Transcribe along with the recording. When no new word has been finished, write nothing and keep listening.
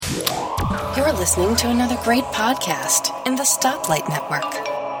You're listening to another great podcast in the Stoplight Network.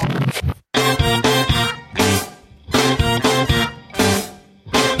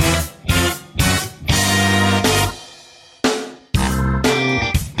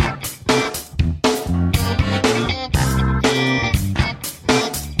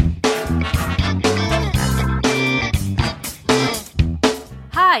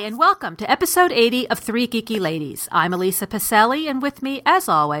 Hi, and welcome to episode 80 of Three Geeky Ladies. I'm Elisa Pacelli, and with me, as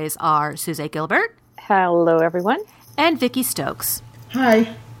always, are Suze Gilbert. Hello, everyone. And Vicki Stokes.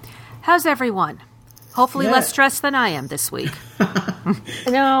 Hi. How's everyone? Hopefully less stressed than I am this week.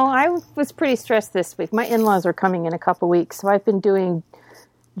 No, I was pretty stressed this week. My in-laws are coming in a couple weeks, so I've been doing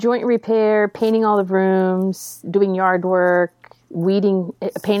joint repair, painting all the rooms, doing yard work, weeding,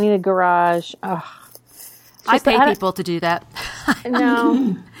 painting the garage. Ugh. I pay people to do that.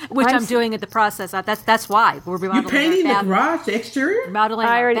 No. Which I'm doing in the process. That's why. We're remodeling You're painting our the garage, the exterior? Remodeling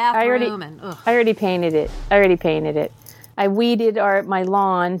our bathroom. I already painted it. I weeded my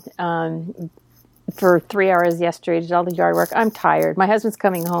lawn for 3 hours yesterday, did all the yard work. I'm tired. My husband's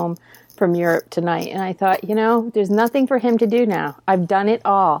coming home from Europe tonight, and I thought, there's nothing for him to do now. I've done it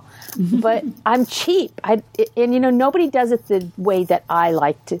all. But I'm cheap. Nobody does it the way that I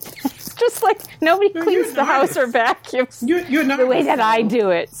like to. It's just like nobody cleans the house or vacuums you're not the way that I do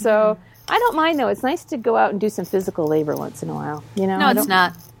it. So I don't mind, though. It's nice to go out and do some physical labor once in a while. No, it's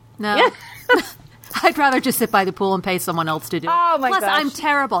not. No. Yeah. I'd rather just sit by the pool and pay someone else to do it. Oh my Plus, gosh. I'm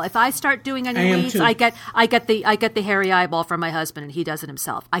terrible. If I start doing any weeds, I get the hairy eyeball from my husband, and he does it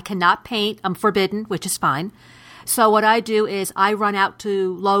himself. I cannot paint. I'm forbidden, which is fine. So what I do is I run out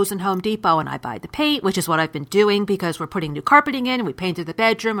to Lowe's and Home Depot and I buy the paint, which is what I've been doing because we're putting new carpeting in and we painted the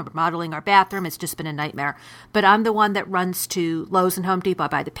bedroom and we're remodeling our bathroom. It's just been a nightmare. But I'm the one that runs to Lowe's and Home Depot. I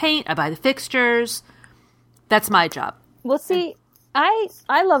buy the paint. I buy the fixtures. That's my job. Well, see, I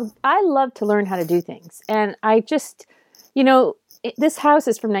love to learn how to do things. And I just, this house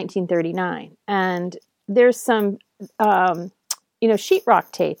is from 1939 and there's some,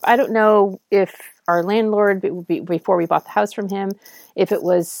 sheetrock tape. I don't know if our landlord, before we bought the house from him, if it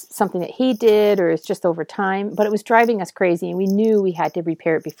was something that he did or it's just over time, but it was driving us crazy and we knew we had to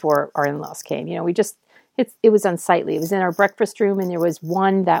repair it before our in-laws came. It was unsightly. It was in our breakfast room and there was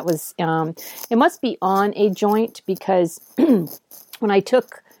one that was, it must be on a joint because when I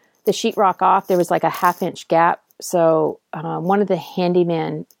took the sheetrock off, there was like a 1/2-inch gap. So one of the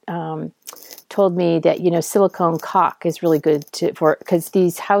handyman told me that, silicone caulk is really good because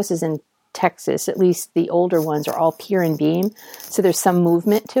these houses in Texas, at least the older ones, are all pier and beam. So there's some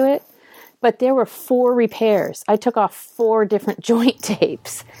movement to it. But there were 4 repairs. I took off 4 different joint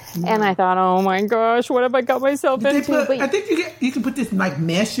tapes. And I thought, oh my gosh, what have I got myself into? I think you can put this like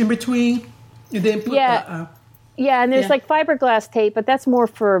mesh in between and then put Yeah, and there's like fiberglass tape, but that's more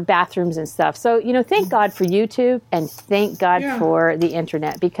for bathrooms and stuff. So, thank God for YouTube and thank God for the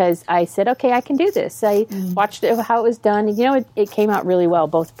internet because I said, okay, I can do this. I watched how it was done. And, it came out really well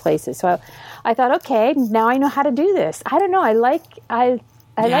both places. So I thought, okay, now I know how to do this. I don't know. I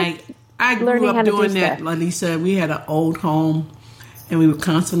grew up doing that, Lisa. We had an old home and we were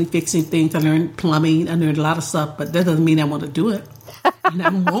constantly fixing things. I learned plumbing. I learned a lot of stuff, but that doesn't mean I want to do it. And I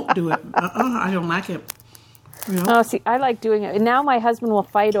won't do it. I don't like it. Oh, see, I like doing it. And now my husband will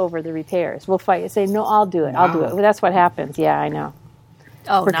fight over the repairs. We'll fight and say, no, I'll do it. I'll do it. Well, that's what happens. Yeah, I know.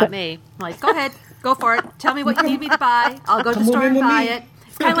 Oh, not me. I'm like, go ahead. Go for it. Tell me what you need me to buy. I'll go to the store and buy it.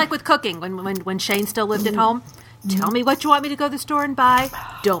 It's kind of like with cooking. When Shane still lived at home, tell me what you want me to go to the store and buy.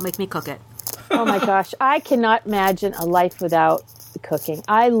 Don't make me cook it. Oh, my gosh. I cannot imagine a life without cooking.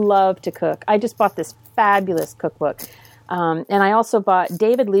 I love to cook. I just bought this fabulous cookbook. And I also bought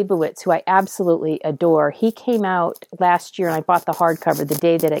David Leibowitz, who I absolutely adore. He came out last year, and I bought the hardcover the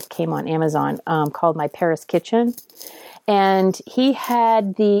day that it came on Amazon, called My Paris Kitchen. And he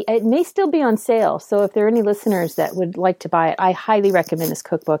had it may still be on sale. So if there are any listeners that would like to buy it, I highly recommend this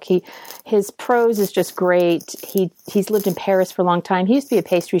cookbook. His prose is just great. He's lived in Paris for a long time. He used to be a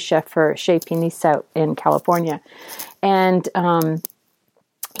pastry chef for Chez Panisse out in California. And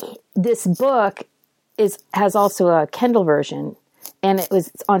this book has also a Kindle version, and it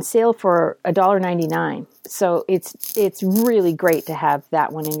was on sale for $1.99. So it's really great to have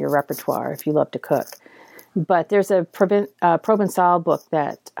that one in your repertoire if you love to cook. But there's a Provençal book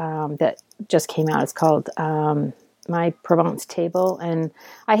that just came out. It's called My Provence Table, and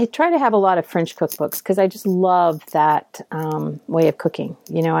I try to have a lot of French cookbooks because I just love that way of cooking.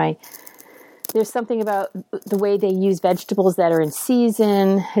 There's something about the way they use vegetables that are in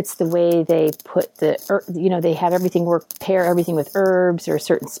season. It's the way they put they have everything pair everything with herbs or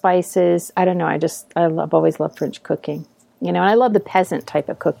certain spices. I don't know. I've always loved French cooking. You know, and I love the peasant type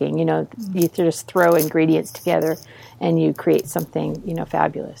of cooking. You know, you just throw ingredients together and you create something, you know,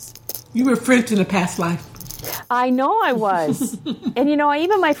 fabulous. You were French in a past life. I know I was. And, you know,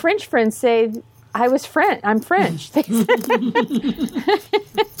 even my French friends say I was French. I'm French.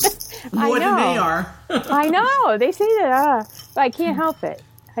 More than they are. I know. They say that, but I can't help it.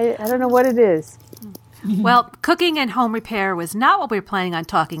 I don't know what it is. Well, cooking and home repair was not what we were planning on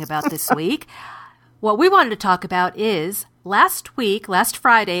talking about this week. What we wanted to talk about is last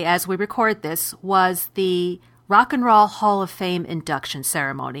Friday, as we record this, was the Rock and Roll Hall of Fame induction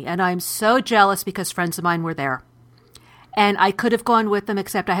ceremony. And I'm so jealous because friends of mine were there. And I could have gone with them,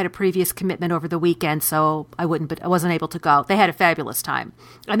 except I had a previous commitment over the weekend, so I wasn't able to go. They had a fabulous time.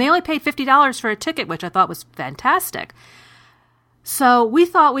 And they only paid $50 for a ticket, which I thought was fantastic. So we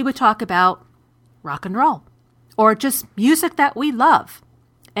thought we would talk about rock and roll, or just music that we love.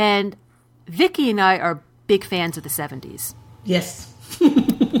 And Vicki and I are big fans of the 70s. Yes.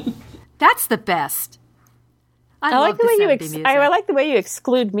 That's the best. I like the way I like the way you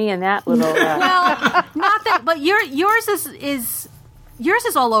exclude me in that little. Well, not that, but yours is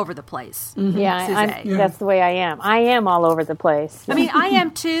all over the place. Mm-hmm. Yeah, that's the way I am. I am all over the place. I mean, I am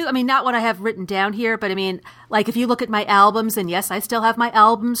too. I mean, not what I have written down here, but I mean, like if you look at my albums, and yes, I still have my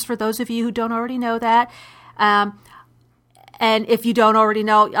albums. For those of you who don't already know that. And if you don't already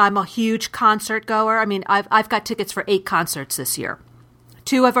know, I'm a huge concert goer. I mean, I've got tickets for 8 concerts this year.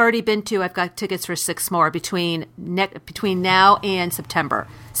 2 I've already been to. I've got tickets for 6 more between now and September.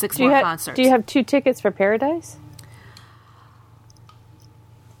 6 more concerts. Do you have 2 tickets for Paradise?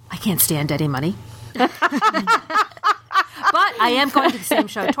 I can't stand Eddie Money. But I am going to the same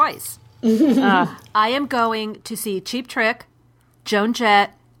show twice. I am going to see Cheap Trick, Joan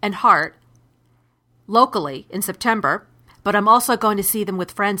Jett, and Heart locally in September. But I'm also going to see them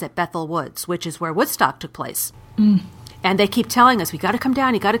with friends at Bethel Woods, which is where Woodstock took place. And they keep telling us, you got to come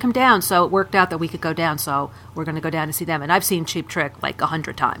down, you got to come down. So it worked out that we could go down, so we're going to go down and see them. And I've seen Cheap Trick like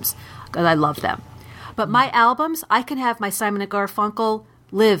 100 times, because I love them. But my albums, I can have my Simon & Garfunkel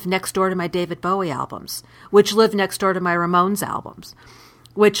live next door to my David Bowie albums, which live next door to my Ramones albums,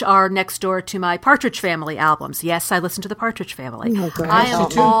 which are next door to my Partridge Family albums. Yes, I listen to the Partridge Family. Oh, God. I am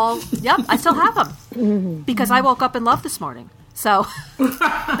yep, I still have them because I woke up in love this morning. So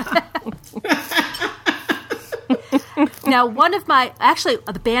now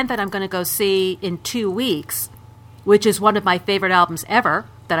the band that I'm going to go see in 2 weeks, which is one of my favorite albums ever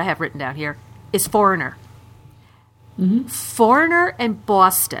that I have written down here, is Foreigner. Mm-hmm. Foreigner and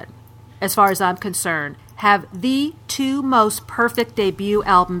Boston, as far as I'm concerned, have the 2 most perfect debut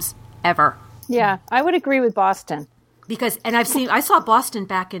albums ever. Yeah, I would agree with Boston. I saw Boston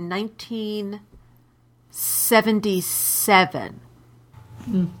back in 1977.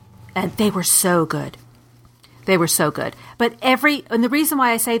 And they were so good. They were so good. But and the reason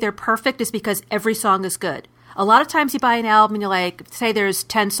why I say they're perfect is because every song is good. A lot of times you buy an album and you're like, say there's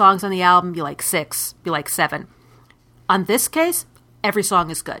 10 songs on the album, you like 6, you like 7. On this case, every song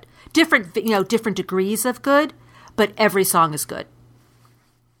is good. Different degrees of good, but every song is good.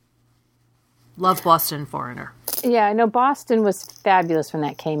 Love Boston Foreigner. Yeah, I know Boston was fabulous when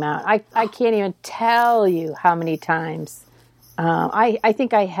that came out. I can't even tell you how many times. I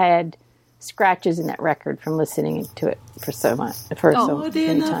think I had scratches in that record from listening to it for so many times. I was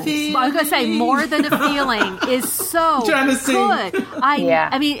going to say, More Than a Feeling is so good.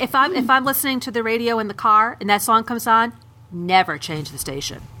 I mean, if I'm listening to the radio in the car and that song comes on, never change the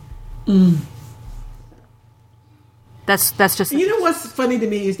station. That's just. You know what's funny to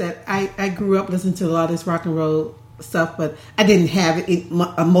me is that I grew up listening to a lot of this rock and roll stuff, but I didn't have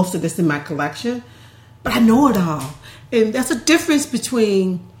most of this in my collection. But I know it all, and that's a difference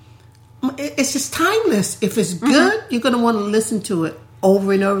between. It's just timeless. If it's good, you're going to want to listen to it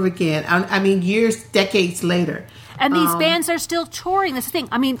over and over again. I mean, decades later. And these bands are still touring. That's the thing.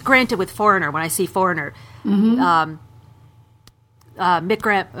 I mean, granted, with Foreigner, when I see Foreigner, Mick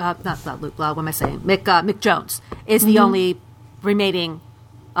Jones is the only remaining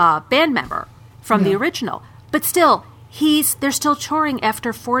band member from the original. But still, they're still touring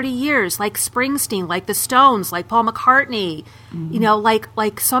after 40 years, like Springsteen, like the Stones, like Paul McCartney,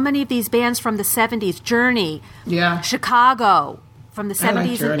 like so many of these bands from the 70s, Journey, Chicago from the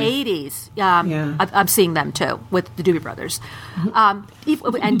 70s and 80s. I'm seeing them too with the Doobie Brothers,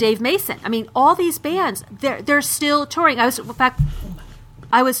 and Dave Mason. I mean, all these bands, they're still touring. I was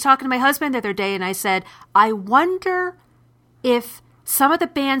talking to my husband the other day, and I said, I wonder if some of the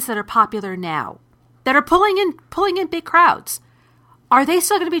bands that are popular now, that are pulling in big crowds, are they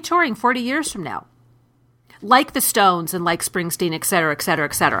still going to be touring 40 years from now? Like the Stones and like Springsteen, et cetera, et cetera,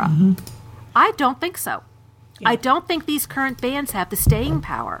 et cetera. I don't think so. I don't think these current bands have the staying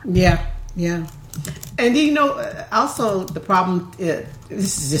power. Yeah. And also the problem,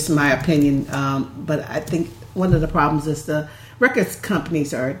 this is just my opinion, but I think one of the problems is the records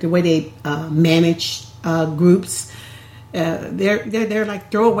companies are the way they manage groups. They're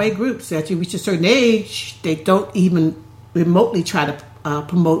like throwaway groups. After you reach a certain age, they don't even remotely try to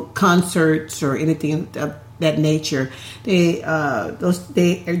promote concerts or anything of that nature. They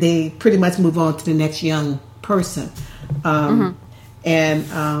pretty much move on to the next young person,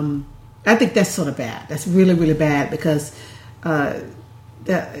 and I think that's sort of bad. That's really, really bad because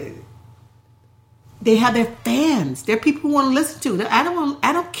they have their fans. They're people who want to listen to. I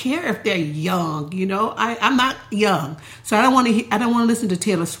don't care if they're young. I'm not young, so I don't want to listen to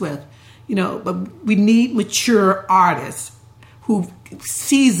Taylor Swift. But we need mature artists who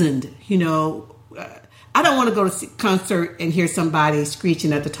seasoned. I don't want to go to a concert and hear somebody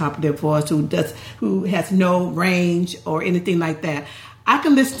screeching at the top of their voice who has no range or anything like that. I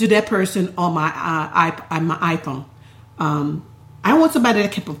can listen to that person on my iPhone. I want somebody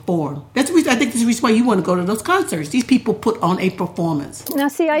that can perform. That's the reason. I think that's the reason why you want to go to those concerts. These people put on a performance. Now,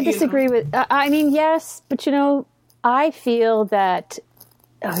 see, I disagree with. Yes, but I feel that.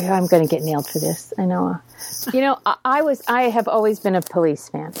 Oh yeah, I'm going to get nailed for this. I know. I have always been a Police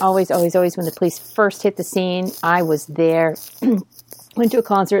fan. Always. When the Police first hit the scene, I was there. Went to a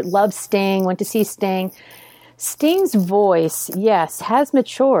concert. Loved Sting. Went to see Sting. Sting's voice, yes, has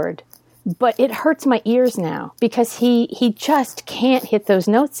matured, but it hurts my ears now because he just can't hit those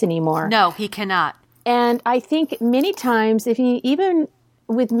notes anymore. No, he cannot. And I think many times, even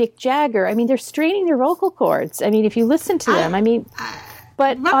with Mick Jagger, they're straining their vocal cords. If you listen to them,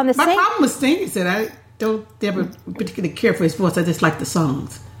 but on the same... My problem with Sting is that I don't ever particularly care for his voice. I just like the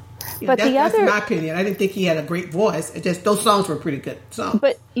songs. But that's my opinion. I didn't think he had a great voice. It just those songs were pretty good songs.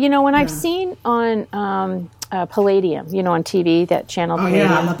 But when I've seen on Palladium, on TV, that channel. Oh Palladium,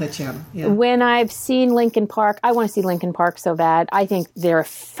 yeah, I love that channel. Yeah. When I've seen Linkin Park, I want to see Linkin Park so bad. I think they're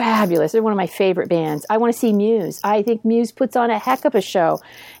fabulous. They're one of my favorite bands. I want to see Muse. I think Muse puts on a heck of a show.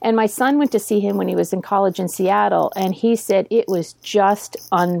 And my son went to see him when he was in college in Seattle, and he said it was just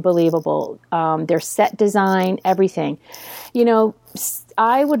unbelievable. Their set design, everything.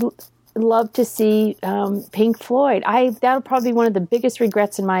 I would love to see Pink Floyd. That'll probably be one of the biggest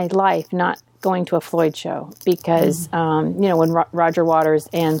regrets in my life, not going to a Floyd show, because when Roger Waters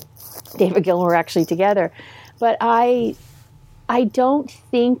and David Gilmour were actually together. But I don't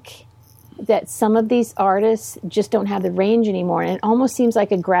think that some of these artists just don't have the range anymore, and it almost seems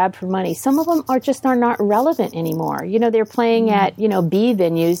like a grab for money. Some of them are not relevant anymore. They're playing at B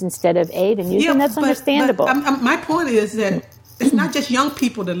venues instead of A venues, and that's understandable. But my point is that it's not just young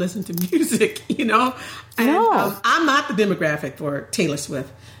people that listen to music, And, no. I'm not the demographic for Taylor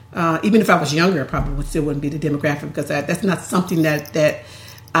Swift. Even if I was younger, I probably still wouldn't be the demographic because that's not something that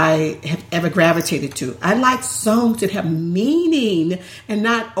I have ever gravitated to. I like songs that have meaning and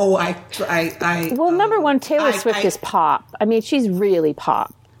not, Well, number one, Taylor Swift is pop. She's really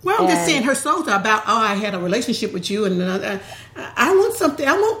pop. Well, I'm just saying her songs are about, I had a relationship with you, and I want something.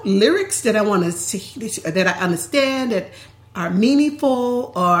 I want lyrics that I want to see, that I understand, that are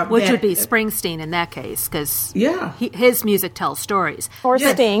meaningful, or which would be Springsteen in that case, because his music tells stories. Or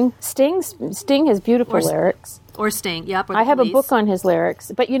Sting. Sting has beautiful lyrics. Or Sting, yep. Or I have a book on his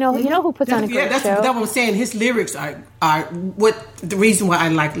lyrics, but you know who puts on a great show? That's what I'm saying. His lyrics are what the reason why I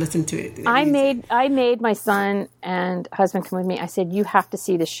like listening to it. I made my son and husband come with me. I said, you have to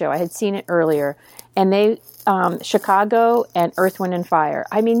see this show. I had seen it earlier, and they Chicago and Earth, Wind and Fire.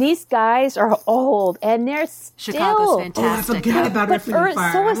 These guys are old, and they're still... Chicago's fantastic. I forgot about Earth, Wind and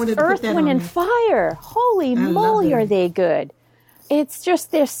Fire. So is Earth, Wind and Fire. Holy moly, are they good. It's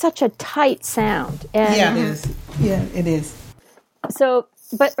just, there's such a tight sound. And yeah, it is. Yeah, it is. So,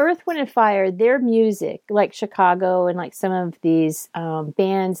 but Earth, Wind and Fire, their music, like Chicago and like some of these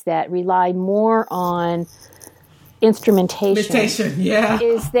bands that rely more on instrumentation, is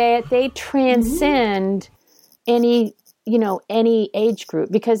that they transcend any age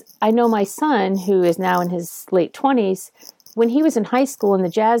group. Because I know my son, who is now in his late 20s, when he was in high school in the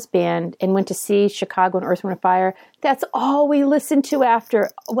jazz band and went to see Chicago and Earth, Wind and Fire, that's all we listened to after.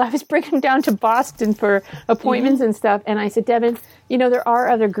 Well, I was bringing him down to Boston for appointments and stuff. And I said, Devin, there are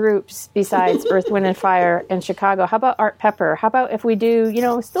other groups besides Earth, Wind and Fire and Chicago. How about Art Pepper? How about if we do,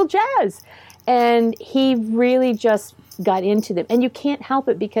 still jazz? And he really just got into them. And you can't help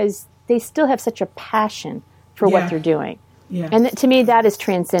it because they still have such a passion for what they're doing. Yeah. And to me, that is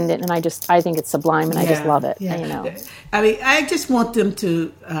transcendent, and I think it's sublime, and I just love it. Yeah. I just want them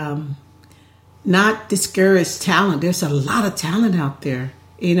to not discourage talent. There's a lot of talent out there,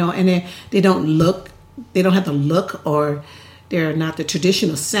 and they don't look they don't have the look, or they're not the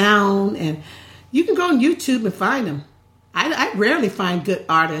traditional sound. And you can go on YouTube and find them. I rarely find good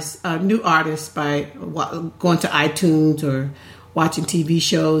artists, new artists, by going to iTunes or watching TV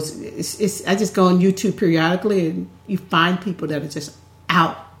shows. I just go on YouTube periodically, and you find people that are just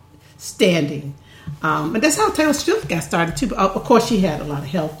outstanding. And that's how Taylor Swift got started too. But of course, she had a lot of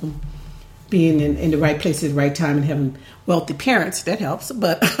help from being in the right place at the right time and having wealthy parents. That helps.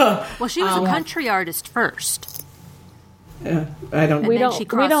 But well, she was a country artist first. I don't. We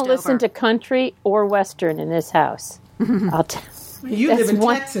don't listen to country or Western in this house. You live in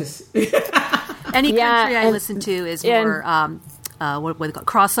Texas. Any country I listen to is more what they call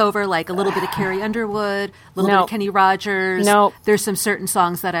crossover, like a little bit of Carrie Underwood, a little bit of Kenny Rogers. There's some certain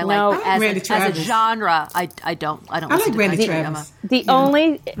songs that I like. But as a genre, I don't listen to Randy country. Travis. The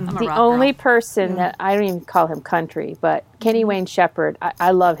only person that I don't even call him country, but Kenny Wayne Shepherd. I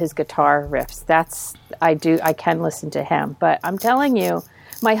love his guitar riffs. I can listen to him, but I'm telling you.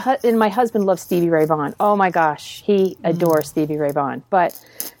 My husband loves Stevie Ray Vaughan. Oh my gosh, he adores Stevie Ray Vaughan. But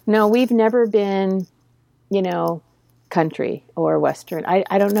no, we've never been, country or Western.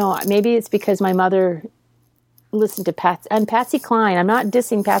 I don't know. Maybe it's because my mother listened to Patsy Cline. I'm not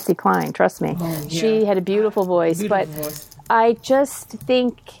dissing Patsy Cline. Trust me, she had a beautiful voice. I just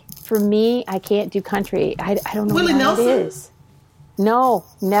think for me, I can't do country. I don't know Willie what Nelson? it is. No.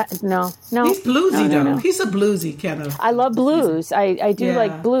 He's bluesy, though. No. He's a bluesy kind of. I love blues. I do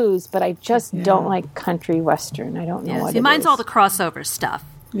like blues, but I just don't like country Western. I don't know what it is. Mine's all the crossover stuff.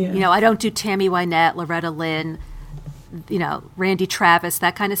 Yeah. I don't do Tammy Wynette, Loretta Lynn, Randy Travis,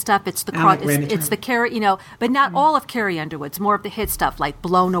 that kind of stuff. It's the it's the Carrie, but not all of Carrie Underwood's. More of the hit stuff, like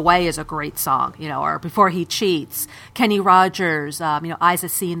 "Blown Away" is a great song, or "Before He Cheats." Kenny Rogers, "Eyes That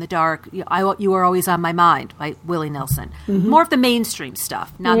See in the Dark." "You Are Always on My Mind" by Willie Nelson. Mm-hmm. More of the mainstream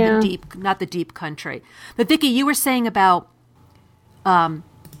stuff, not the deep country. But Vicki, you were saying about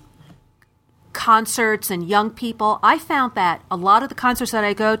concerts and young people. I found that a lot of the concerts that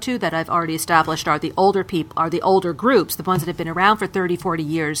I go to that I've already established are the older people, are the older groups, the ones that have been around for 30, 40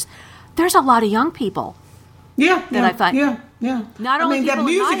 years. There's a lot of young people. I find. Not only people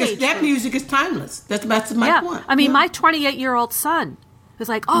that music is timeless. That's my point. I mean, my 28-year-old son was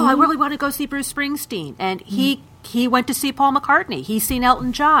like, I really want to go see Bruce Springsteen. And he went to see Paul McCartney. He's seen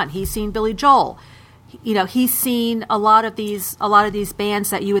Elton John. He's seen Billy Joel. He's seen a lot of these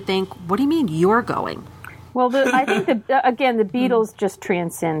bands that you would think, what do you mean you're going? Well, I think the Beatles just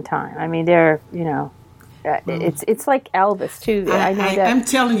transcend time. I mean, they're it's like Elvis too. I'm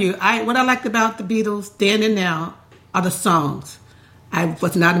telling you, what I liked about the Beatles then and now are the songs. I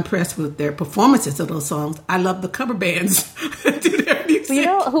was not impressed with their performances of those songs. I love the cover bands. You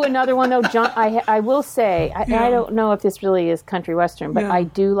know who another one though? John. I will say I don't know if this really is country Western, but I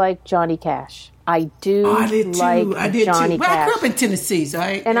do like Johnny Cash. I did Johnny Cash. I grew up in Tennessee, so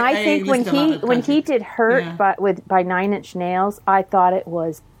I think when he did "Hurt" by Nine Inch Nails, I thought it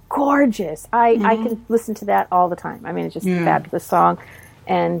was gorgeous. I can listen to that all the time. I mean, it's just a fabulous song,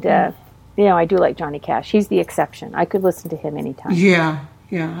 and I do like Johnny Cash. He's the exception. I could listen to him anytime. Yeah,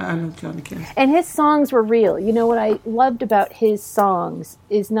 I love Johnny Cash. And his songs were real. You know what I loved about his songs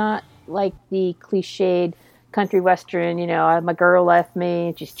is not like the cliched country Western, my girl left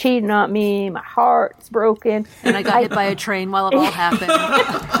me, she's cheating on me, my heart's broken. And I got hit by a train while it all happened.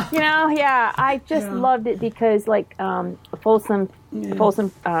 I just loved it because Folsom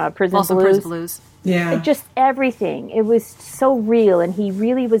Prison Blues. Yeah. Just everything. It was so real, and he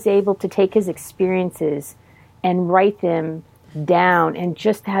really was able to take his experiences and write them down and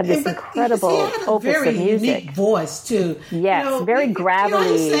just have this incredible opus of music. Very unique voice, too. Yes, very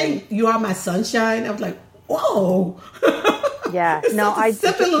gravelly. "You Are My Sunshine," I was like, whoa. Yeah,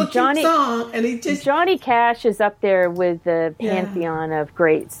 song, and Johnny Cash is up there with the pantheon of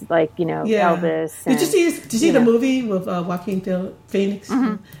greats, like Elvis. Did you see the movie with Joaquin Phoenix?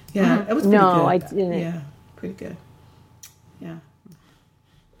 Mm-hmm. Yeah, it was pretty good. No, I didn't. Yeah, pretty good. Yeah.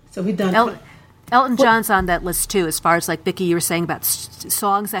 So we done. Elton John's on that list too, as far as like Vicki, you were saying about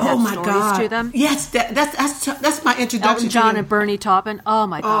songs that have stories to them. Yes, that's my introduction. Elton John and Bernie Taupin. Oh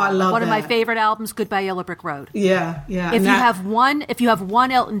my God! I love one of my favorite albums, "Goodbye Yellow Brick Road." Yeah. If you have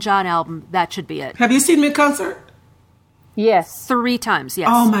one Elton John album, that should be it. Have you seen him in concert? Yes, 3 times. Yes.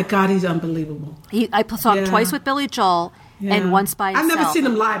 Oh my God, he's unbelievable. I saw him twice with Billy Joel. Yeah. And once by himself. I've never seen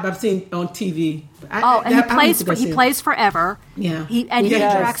him live. I've seen on TV. He plays forever. Yeah, he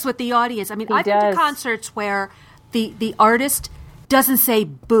interacts with the audience. I mean, I've been to concerts where the artist doesn't say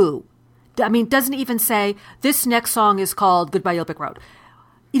boo. I mean, doesn't even say this next song is called "Goodbye Yellow Brick Road."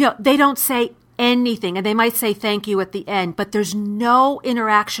 They don't say anything, and they might say thank you at the end, but there's no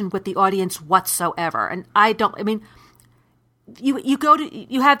interaction with the audience whatsoever. And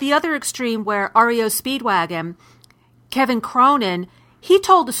you have the other extreme where REO Speedwagon, Kevin Cronin, he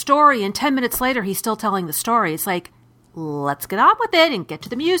told the story, and 10 minutes later he's still telling the story. It's like, let's get on with it and get to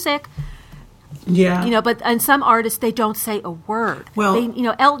the music. Yeah. But and some artists, they don't say a word. Well,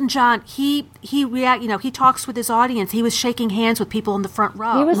 Elton John, he talks with his audience. He was shaking hands with people in the front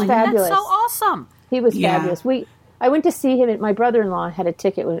row. He was fabulous. That's so awesome. He was fabulous. I went to see him, and my brother-in-law had a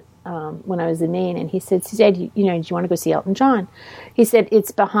ticket when I was in Maine, and he said, "Suzette, do you want to go see Elton John?" He said,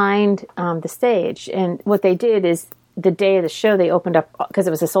 "It's behind the stage." And what they did is, the day of the show, they opened up, because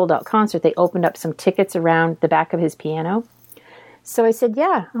it was a sold-out concert, they opened up some tickets around the back of his piano. So I said,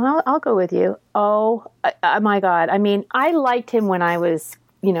 yeah, I'll go with you. Oh, my God. I mean, I liked him when I was,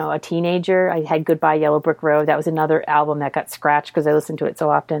 a teenager. I had Goodbye Yellow Brick Road. That was another album that got scratched because I listened to it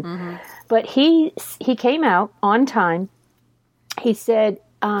so often. Mm-hmm. But he came out on time. He said,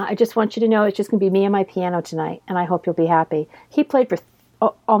 I just want you to know it's just going to be me and my piano tonight, and I hope you'll be happy. He played for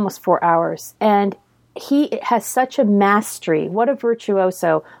almost 4 hours, and he has such a mastery. What a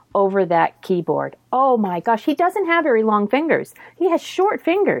virtuoso over that keyboard. Oh my gosh. He doesn't have very long fingers. He has short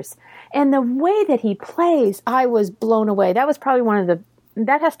fingers. And the way that he plays, I was blown away. That was probably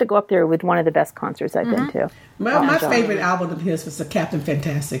that has to go up there with one of the best concerts I've been to. My favorite album of his was the Captain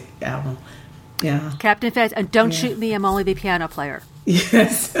Fantastic album. Yeah. Captain Fantastic. And Don't Shoot Me, I'm Only the Piano Player.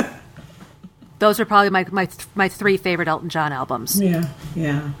 Yes. Those are probably my 3 favorite Elton John albums. Yeah,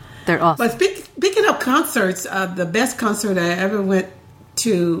 yeah. They're awesome. But speaking of concerts, the best concert I ever went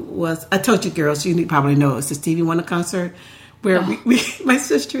to was, I told you girls, you probably know, it's the Stevie Wonder concert, where my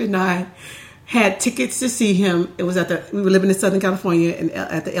sister and I had tickets to see him. It was we were living in Southern California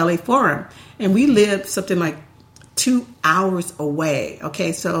at the LA Forum, and we lived something like 2 hours away.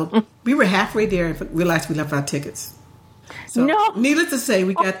 Okay, so we were halfway there and realized we left our tickets. So needless to say,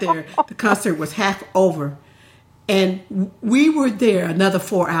 we got there, the concert was half over. And we were there another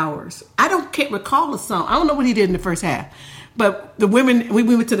 4 hours. Can't recall the song. I don't know what he did in the first half. But the women, we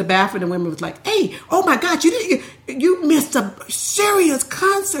went to the bathroom, and the women was like, "Hey, oh my God, you missed a serious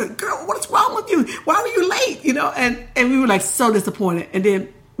concert. Girl, what's wrong with you? Why were you late?" And we were like so disappointed. And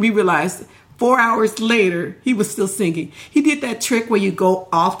then we realized 4 hours later, he was still singing. He did that trick where you go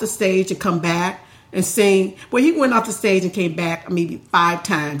off the stage and come back and sing. Well, he went off the stage and came back maybe 5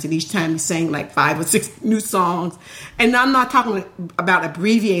 times, and each time he sang like 5 or 6 new songs. And I'm not talking about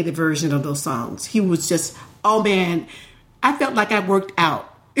abbreviated version of those songs. He was just, oh man, I felt like I worked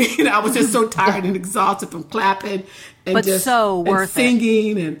out. I was just so tired and exhausted from clapping and so worth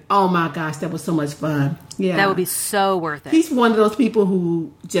singing, and oh my gosh, that was so much fun. Yeah, that would be so worth it. He's one of those people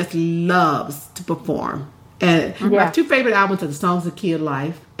who just loves to perform. And my 2 favorite albums are The Songs of Key of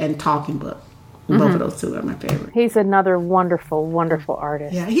Life and Talking Book. Both of those 2 are my favorite. He's another wonderful, wonderful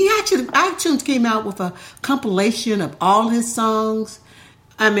artist. Yeah, he actually, iTunes came out with a compilation of all his songs.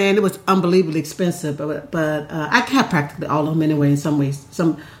 I mean, it was unbelievably expensive, but I have practically all of them anyway in some ways,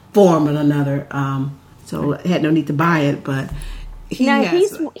 some form or another. So I had no need to buy it, but he's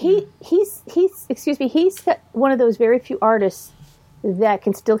one of those very few artists that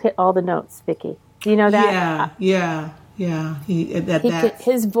can still hit all the notes, Vicki. Do you know that? Yeah.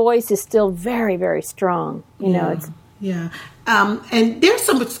 His voice is still very, very strong. And there's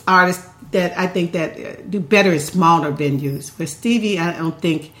some artists that I think that do better in smaller venues. For Stevie, I don't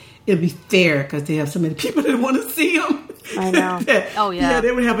think it'd be fair because they have so many people that want to see him. I know.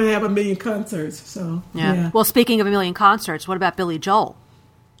 They would have to have 1 million concerts. So Well, speaking of 1 million concerts, what about Billy Joel?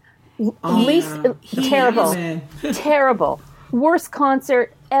 Terrible. Worst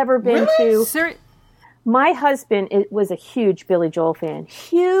concert ever been to. My husband was a huge Billy Joel fan.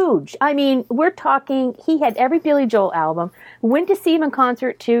 Huge. I mean, we're talking, he had every Billy Joel album. Went to see him in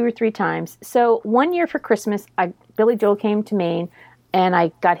concert 2 or 3 times. So one year for Christmas, Billy Joel came to Maine, and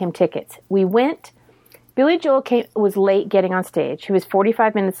I got him tickets. We went. Billy Joel was late getting on stage. He was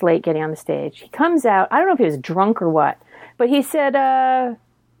 45 minutes late getting on the stage. He comes out. I don't know if he was drunk or what, but he said,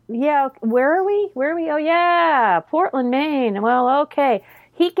 yeah, where are we? Oh, yeah, Portland, Maine. Well, okay.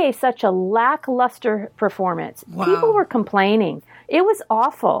 He gave such a lackluster performance. Wow. People were complaining. It was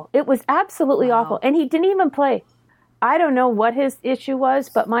awful. It was absolutely awful. And he didn't even play. I don't know what his issue was,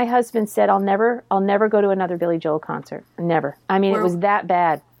 but my husband said, I'll never go to another Billy Joel concert. Never. I mean, it was that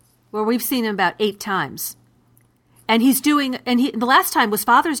bad. Well, we've seen him about 8 times. And the last time was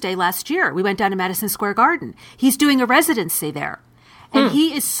Father's Day last year. We went down to Madison Square Garden. He's doing a residency there. And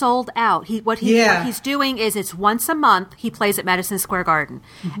he is sold out. What he's doing is it's once a month he plays at Madison Square Garden.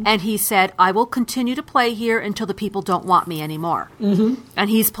 And he said, I will continue to play here until the people don't want me anymore. And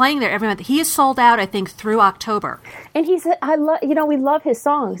he's playing there every month. He is sold out, I think, through October. And we love his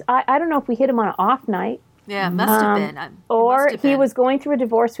songs. I don't know if we hit him on an off night. Yeah, it must have been. Or he was going through a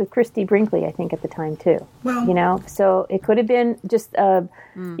divorce with Christy Brinkley, I think, at the time, too. Well, so it could have been just a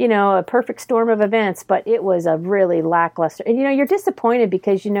perfect storm of events, but it was a really lackluster. And, you're disappointed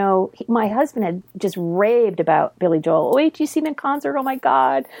because, my husband had just raved about Billy Joel. Wait, do you see him in concert? Oh, my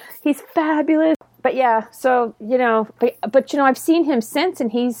God. He's fabulous. But, yeah, so, but I've seen him since,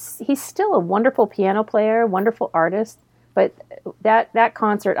 and he's still a wonderful piano player, wonderful artist. But that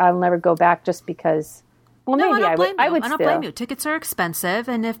concert, I'll never go back just because... Well, no, maybe I would. I don't blame you. Tickets are expensive,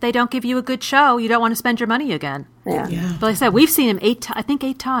 and if they don't give you a good show, you don't want to spend your money again. Yeah. But like I said, we've seen him 8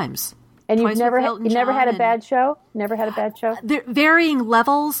 times. And you've never had a bad show? Never had a bad show? There varying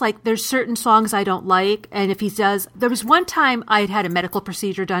levels. Like there's certain songs I don't like, and if he does, there was one time I had a medical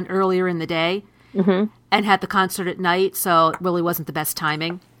procedure done earlier in the day, and had the concert at night, so it really wasn't the best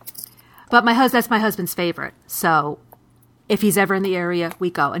timing. But that's my husband's favorite, so. If he's ever in the area, we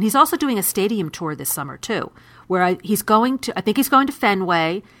go. And he's also doing a stadium tour this summer, too, where I think he's going to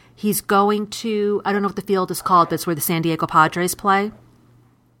Fenway. He's going to, I don't know what the field is called, but it's where the San Diego Padres play.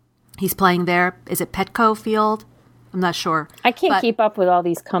 He's playing there. Is it Petco Field? I'm not sure. I can't keep up with all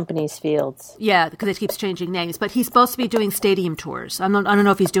these companies' fields. Yeah, because it keeps changing names. But he's supposed to be doing stadium tours. I don't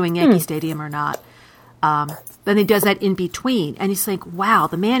know if he's doing Yankee Stadium or not. Then he does that in between. And he's like, wow,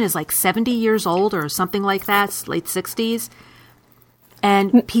 the man is like 70 years old or something like that, late 60s.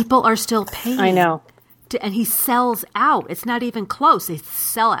 And people are still paying. I know. And he sells out. It's not even close. They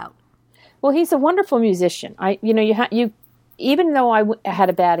sell out. Well, he's a wonderful musician. Even though I had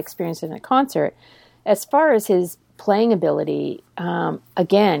a bad experience in a concert, as far as his playing ability,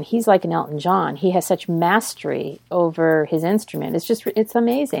 again, he's like an Elton John. He has such mastery over his instrument. It's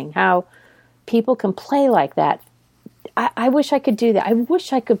amazing how people can play like that. I wish I could do that. I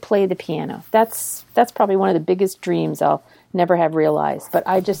wish I could play the piano. That's probably one of the biggest dreams I'll never have realized. But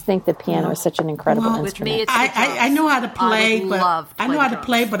I just think the piano is such an incredible instrument. With me, I know how to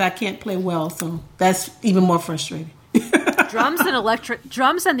play, but I can't play well. So that's even more frustrating. Drums and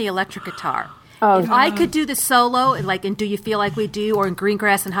the electric guitar. If I could do the solo in Do You Feel Like We Do or in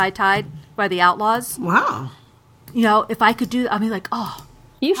Greengrass and High Tide by the Outlaws. Wow. If I could do, I mean,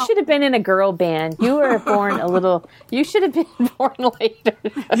 you should have been in a girl band. You were born you should have been born later.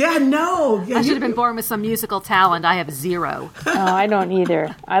 Yeah, no. Yeah, I should have been born with some musical talent. I have zero. No, I don't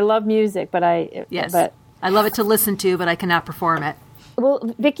either. I love music, but I love it to listen to, but I cannot perform it. Well,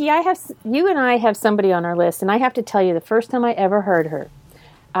 Vicki, you and I have somebody on our list, and I have to tell you, the first time I ever heard her,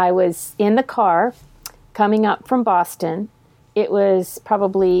 I was in the car coming up from Boston. It was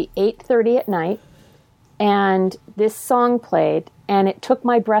probably 8:30 at night, and this song played. And it took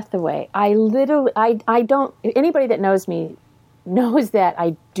my breath away. I don't, anybody that knows me knows that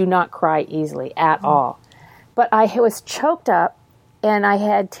I do not cry easily at all. But I was choked up and I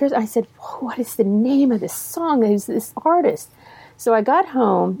had tears. I said, what is the name of this song? Who's this artist? So I got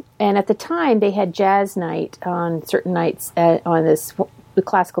home, and at the time they had jazz night on certain nights on the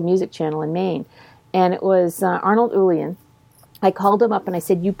classical music channel in Maine. And it was Arnold Ulian. I called him up and I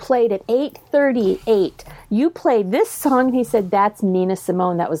said, you played at 8:38. You played this song. And he said, that's Nina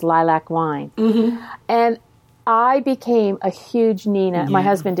Simone. That was Lilac Wine. And I became a huge Nina. My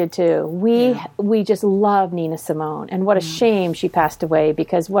husband did too. We just love Nina Simone. And what a shame she passed away,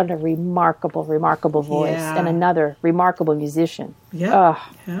 because what a remarkable, remarkable voice and another remarkable musician. Yeah.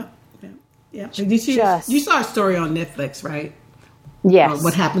 You saw a story on Netflix, right? Yes.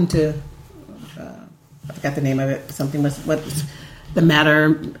 What happened to... I forgot the name of it. Something was what's the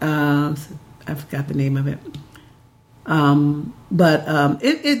matter. I forgot the name of it. But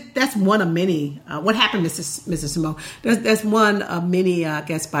that's one of many. What happened, Mrs. Simone? That's one of many, I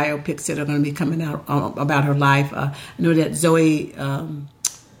guess, biopics that are going to be coming out about her life. I know that Zoe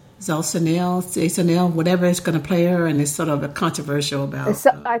Saldanha, whatever is going to play her, and it's sort of a controversial about.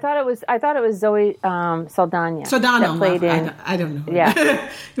 I thought it was Zoe Saldanha. Saldana played in. I don't know.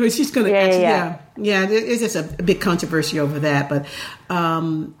 Yeah, she's going to. Yeah. It's just a big controversy over that, but.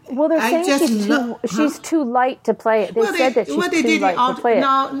 Well, they're saying she's too light to play it. They said that she's too light to play it.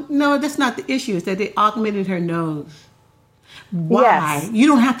 No, that's not the issue. It's that they augmented her nose. Why? Yes. You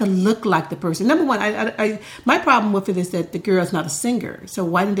don't have to look like the person. Number one, my problem with it is that the girl's not a singer. So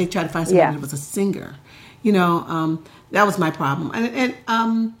why didn't they try to find somebody that was a singer? That was my problem.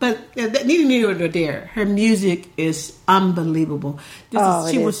 But neither nor there. Her music is unbelievable.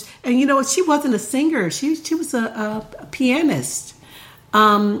 She wasn't a singer. She was a pianist.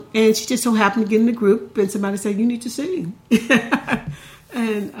 And she just so happened to get in the group, and somebody said, "You need to sing."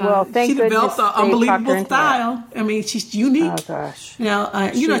 And she developed an unbelievable style. I mean, she's unique. Oh gosh! She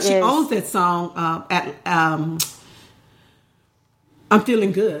owns that song I'm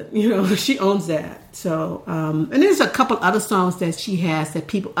Feeling Good. She owns that. So, and there's a couple other songs that she has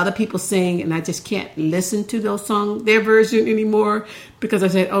that other people sing, and I just can't listen to those songs, their version anymore, because I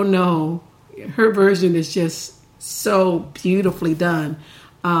said, "Oh no, her version is just so beautifully done."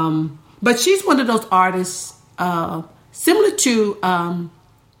 But she's one of those artists. Similar to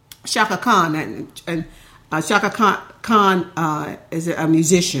Chaka Khan, and Chaka Khan is a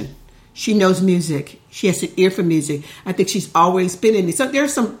musician. She knows music. She has an ear for music. I think she's always been in it. So there are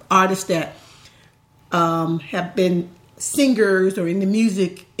some artists that have been singers or in the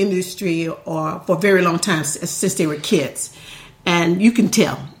music industry or for a very long time, since they were kids. And you can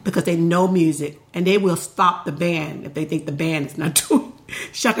tell because they know music, and they will stop the band if they think the band is not doing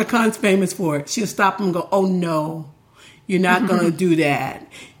it. Chaka Khan's famous for it. She'll stop them and go, "Oh no, you're not going to do that.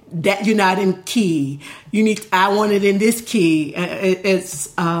 That you're not in key. I want it in this key."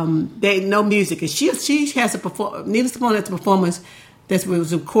 They know music, and she has Nina Simone has a performance that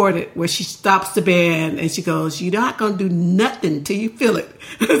was recorded where she stops the band and she goes, "You're not going to do nothing till you feel it."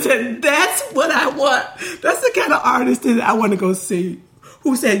 I said, "That's what I want. That's the kind of artist that I want to go see."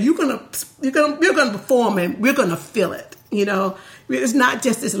 Who said, "You're gonna perform and we're gonna feel it." It's not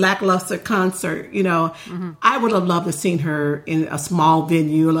just this lackluster concert. Mm-hmm. I would have loved to have seen her in a small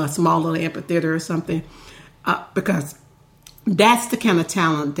venue or a small little amphitheater or something, because that's the kind of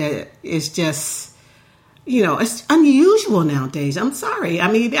talent that is just, it's unusual nowadays. I'm sorry.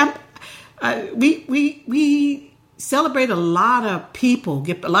 I mean, we celebrate a lot of people,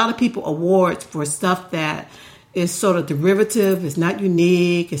 give a lot of people awards for stuff that is sort of derivative. It's not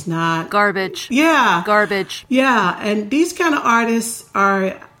unique. It's not garbage. Yeah, garbage. Yeah, and these kind of artists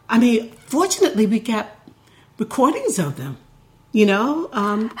are. I mean, fortunately, we got recordings of them.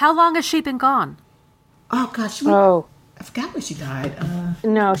 How long has she been gone? Oh gosh, I forgot when she died.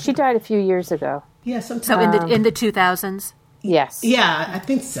 No, she died a few years ago. Yeah, sometime. So in the 2000s. Yes. Yeah, I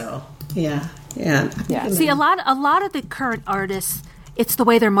think so. Yeah. See, a lot of the current artists, it's the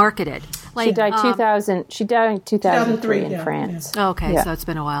way they're marketed. Like, she died 2000. She died in 2003 in France. Yeah. Okay, so it's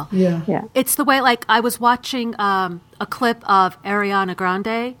been a while. Yeah. It's the way. Like, I was watching a clip of Ariana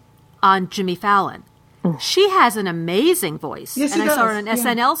Grande on Jimmy Fallon. She has an amazing voice. Yes, and she does. I saw her in an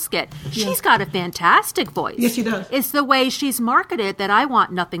SNL skit. She's got a fantastic voice. Yes, she does. It's the way she's marketed that I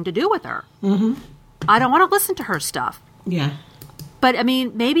want nothing to do with her. Mm-hmm. I don't want to listen to her stuff. Yeah. But, I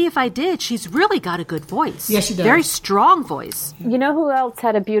mean, maybe if I did, she's really got a good voice. Yes, she does. Very strong voice. You know who else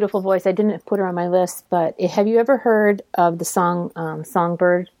had a beautiful voice? I didn't put her on my list, but have you ever heard of the song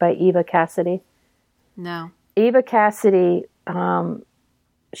Songbird by Eva Cassidy? No. Eva Cassidy,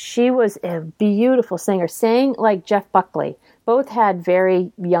 she was a beautiful singer, sang like Jeff Buckley. Both had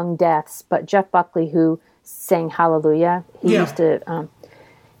very young deaths, but Jeff Buckley, who sang Hallelujah,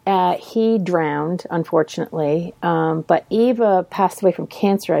 he drowned, unfortunately. But Eva passed away from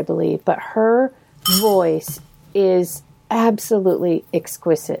cancer, I believe. But her voice is absolutely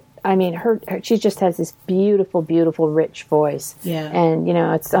exquisite. I mean, she just has this beautiful, beautiful, rich voice. Yeah. And,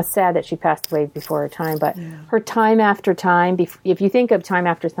 it's sad that she passed away before her time. But her Time After Time, if you think of Time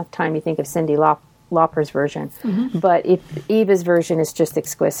After Time, you think of Cyndi Lauper's version. Mm-hmm. But Eva's version is just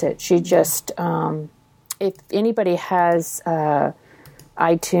exquisite. She just, if anybody has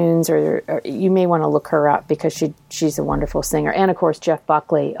iTunes, or you may want to look her up because she's a wonderful singer. And of course, Jeff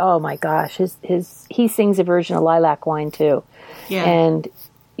Buckley. Oh my gosh, he sings a version of Lilac Wine too. Yeah. And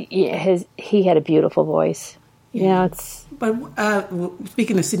he had a beautiful voice. Yeah, But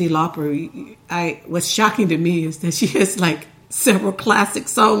speaking of Cyndi Lauper, what's shocking to me is that she has like several classic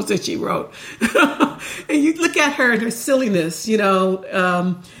songs that she wrote, and you look at her and her silliness, and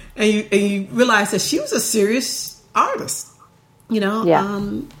you realize that she was a serious artist. What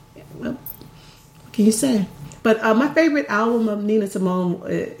can you say? But my favorite album of Nina Simone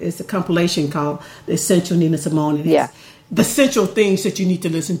is a compilation called The Essential Nina Simone. And the essential things that you need to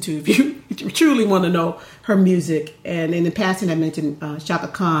listen to if you truly want to know her music. And in the passing, I mentioned Chaka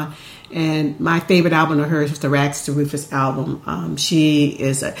Khan, and my favorite album of hers is the Rags to Rufus album. She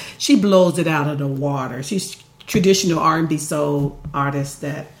blows it out of the water. She's a traditional R&B soul artist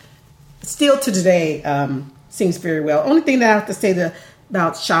that still to today sings very well. Only thing that I have to say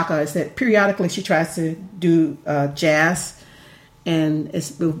about Chaka is that periodically she tries to do jazz, and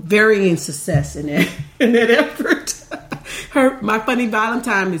it's been varying success in that effort. My Funny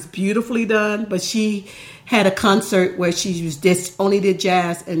Valentine is beautifully done, but she had a concert where she only did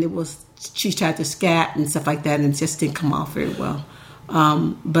jazz, and she tried to scat and stuff like that, and it just didn't come off very well.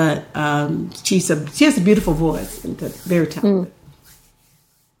 But she has a beautiful voice and very talented.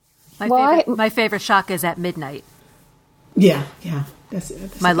 My favorite Chaka is At Midnight. Yeah.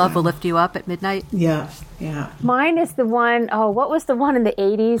 That's My Love Will Lift You Up at Midnight. Yeah. Mine is the one, what was the one in the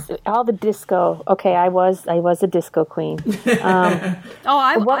 80s? All the disco. Okay, I was a disco queen.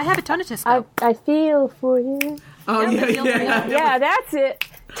 I have a ton of disco. I feel for you. Oh, yeah. Yeah, that's it.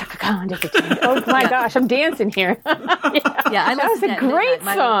 Oh my gosh, I'm dancing here. I that was a great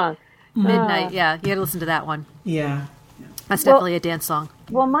song. Midnight, yeah. You got to listen to that one. Yeah. That's definitely a dance song.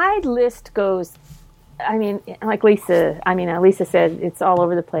 Well, my list goes, like Lisa said, it's all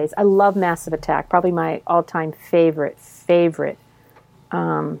over the place. I love Massive Attack, probably my all-time favorite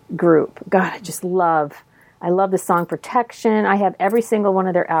group. God, I love the song Protection. I have every single one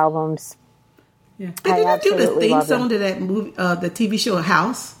of their albums. Yeah. Did you do the theme song to that movie, the TV show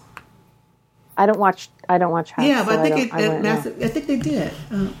House? I don't watch House. Yeah, but I think they did.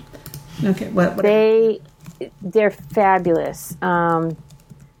 Okay, what? They're fabulous. I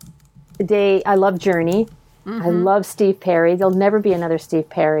love Journey. Mm-hmm. I love Steve Perry. There'll never be another Steve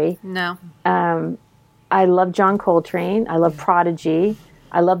Perry. No. I love John Coltrane. I love Prodigy.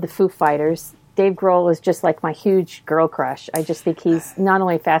 I love the Foo Fighters. Dave Grohl is just like my huge girl crush. I just think he's not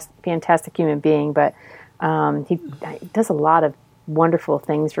only a fantastic human being, but he does a lot of wonderful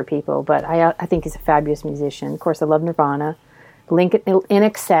things for people. But I think he's a fabulous musician. Of course, I love Nirvana. In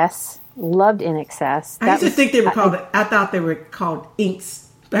Excess. Loved In Excess. I thought they were called Inks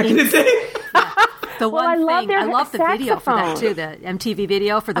back in the day. I love the video for that too. The MTV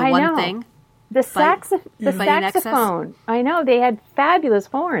video for the One Thing. The saxophone. I know, they had fabulous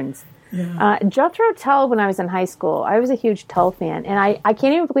horns. Yeah. Jethro Tull, when I was in high school, I was a huge Tull fan. And I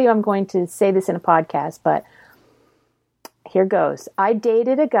can't even believe I'm going to say this in a podcast, but here goes. I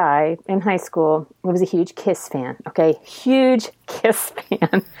dated a guy in high school who was a huge Kiss fan. Okay, huge Kiss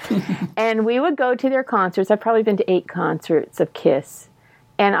fan. And we would go to their concerts. I've probably been to 8 concerts of Kiss.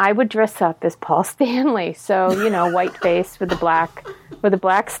 And I would dress up as Paul Stanley. So, white face with a black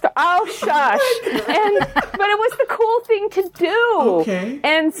star. Oh, shush. But it was the cool thing to do. Okay.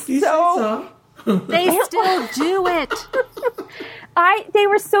 And so they still do it. They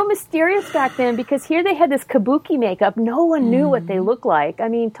were so mysterious back then because here they had this kabuki makeup. No one knew what they looked like. I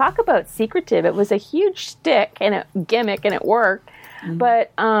mean, talk about secretive. It was a huge shtick and a gimmick, and it worked. Mm-hmm.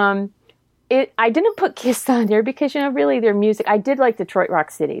 But I didn't put Kiss on there because really their music. I did like Detroit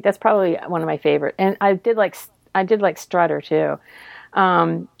Rock City. That's probably one of my favorite, and I did like Strutter too.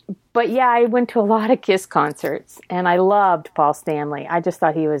 But yeah, I went to a lot of Kiss concerts, and I loved Paul Stanley. I just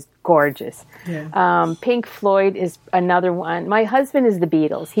thought he was gorgeous. Yeah. Pink Floyd is another one. My husband is the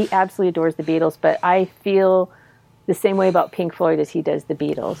Beatles. He absolutely adores the Beatles, but I feel the same way about Pink Floyd as he does the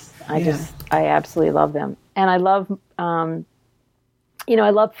Beatles. I absolutely love them, and I love. I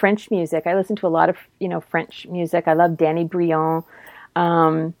love French music. I listen to a lot of, French music. I love Danny Briand.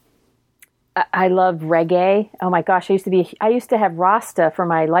 I love reggae. Oh my gosh, I used to have Rasta for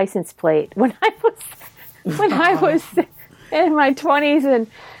my license plate when I was in my 20s, and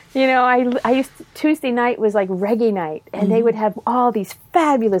Tuesday night was like reggae night, and they would have all these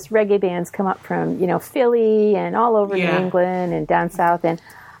fabulous reggae bands come up from Philly and all over New England and down south, and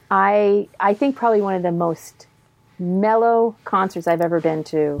I think probably one of the most mellow concerts I've ever been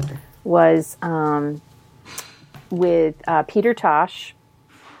to was with Peter Tosh.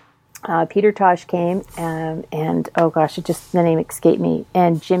 Peter Tosh came, and oh gosh, the name escaped me.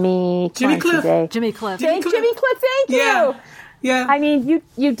 And Jimmy Cliff. Jimmy Cliff. Thank you. Yeah. I mean,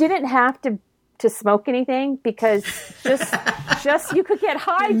 you didn't have to smoke anything because just you could get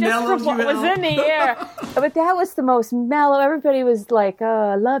high just from what was in the air. But that was the most mellow. Everybody was like, "Oh,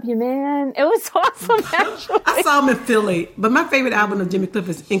 I love you, man." It was awesome, actually. I saw him in Philly, but my favorite album of Jimmy Cliff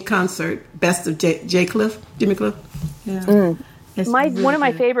is In Concert, Best of Jimmy Cliff. Yeah. One of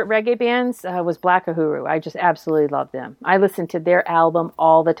my favorite reggae bands was Black Uhuru. I just absolutely love them. I listened to their album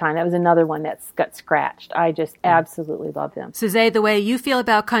all the time. That was another one that got scratched. I just absolutely love them. Suzanne, the way you feel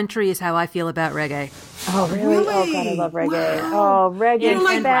about country is how I feel about reggae. Oh, really? Oh, God, I love reggae. Wow. Oh, reggae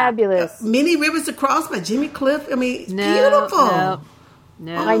is fabulous. Many Rivers to Cross by Jimmy Cliff. I mean, it's beautiful.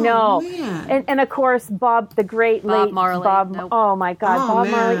 No. I know. And of course, Bob Marley. Oh my God, Bob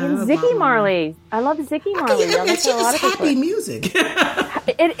Marley and Ziggy Marley. I love Ziggy Marley. It's just happy music.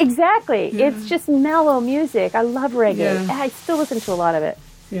 Exactly. It's just mellow music. I love reggae. I still listen to a lot of it.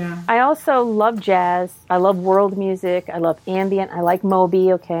 Yeah. I also love jazz. I love world music. I love ambient. I like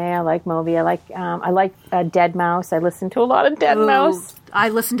Moby. Okay, I like Moby. I like Deadmau5. I listen to a lot of Deadmau5. I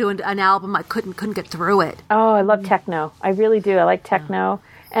listened to an album. I couldn't get through it. Oh, I love techno. I really do. I like techno,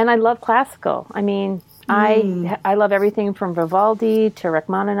 and I love classical. I mean, I love everything from Vivaldi to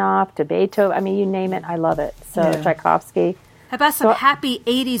Rachmaninoff to Beethoven. I mean, you name it, I love it. So Tchaikovsky. How about some happy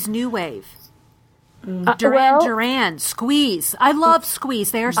 80s new wave? Duran, Squeeze. I love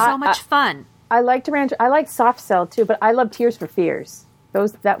Squeeze. They are so much fun. I like Duran. I like Soft Cell too, but I love Tears for Fears.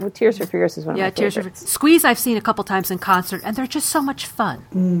 Tears for Fears is one of my favorites. Squeeze I've seen a couple times in concert, and they're just so much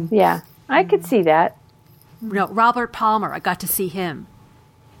fun. Yeah, I could see that. Robert Palmer, I got to see him.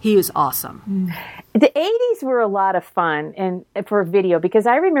 He was awesome. The 80s were a lot of fun and for video, because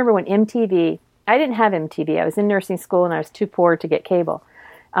I remember when MTV, I didn't have MTV. I was in nursing school and I was too poor to get cable.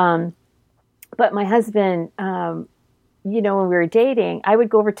 But my husband, when we were dating, I would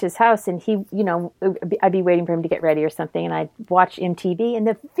go over to his house and he, I'd be waiting for him to get ready or something, and I'd watch MTV, and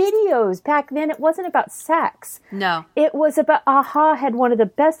the videos back then, it wasn't about sex. No. It was about, a-ha had one of the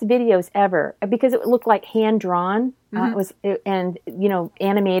best videos ever, because it looked like hand-drawn.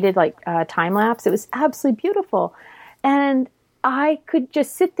 Animated, like time-lapse. It was absolutely beautiful. And I could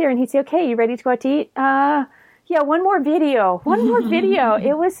just sit there and he'd say, okay, you ready to go out to eat? Yeah, one more video.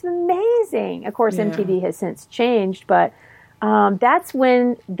 It was amazing. Of course, MTV has since changed, but that's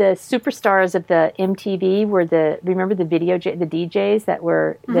when the superstars of the MTV were remember the DJs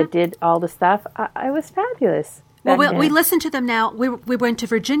that did all the stuff? It was fabulous. Well, we listen to them now. We went to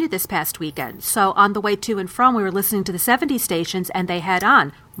Virginia this past weekend. So on the way to and from, we were listening to the 70s stations, and they had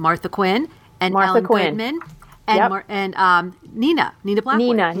on Martha Quinn and Ellen Goodman and Nina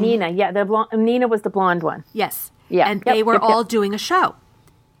Blackwood. Nina. Yeah, Nina was the blonde one. Yes. Yeah. And they were all doing a show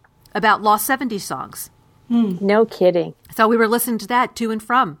about lost 70s songs. No kidding. So we were listening to that to and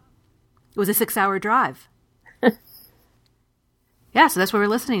from. It was a 6-hour drive. Yeah, so that's what we're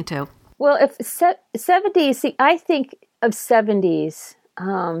listening to. Well, if 70s, see, I think of 70s,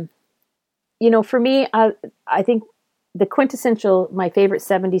 for me, I think the quintessential, my favorite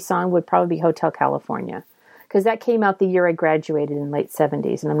 70s song would probably be Hotel California, because that came out the year I graduated in late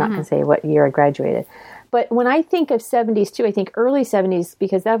 70s, and I'm not going to say what year I graduated. But when I think of 70s too, I think early 70s,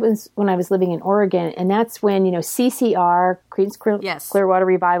 because that was when I was living in Oregon, and that's when, CCR, Creedence Clearwater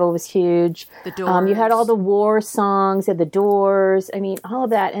Revival was huge. The Doors. You had all the war songs and the Doors. I mean, all of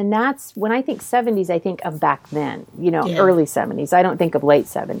that. And that's when I think 70s, I think of back then, early 70s. I don't think of late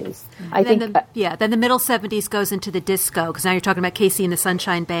 70s. Then the middle 70s goes into the disco, because now you're talking about Casey and the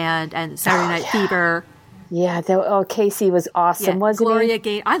Sunshine Band and Saturday Night Fever. Yeah, Casey was awesome, wasn't Gloria he?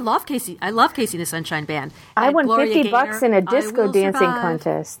 Gaynor. I love Casey and the Sunshine Band. I won $50 in a disco dancing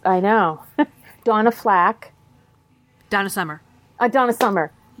contest. I know. Donna Flack. Donna Summer.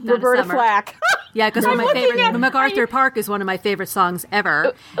 Roberta Flack. Yeah, because one of my favorite, MacArthur Park is one of my favorite songs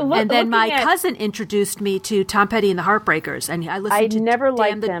ever. And then my cousin introduced me to Tom Petty and the Heartbreakers, and I listened to never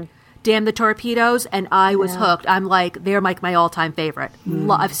liked them. Damn the Torpedoes, and I was hooked. I'm like, they're like my all-time favorite.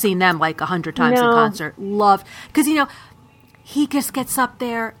 I've seen them like 100 times in concert. Love, because he just gets up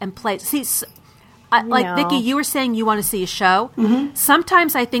there and plays. See, Vicki, you were saying you want to see a show. Mm-hmm.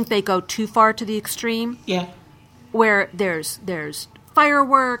 Sometimes I think they go too far to the extreme. Yeah, where there's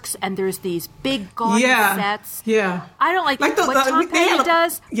fireworks and there's these big gaudy sets. Yeah, I don't like what Tom Petty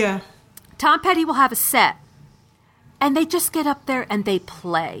does. Yeah, Tom Petty will have a set, and they just get up there and they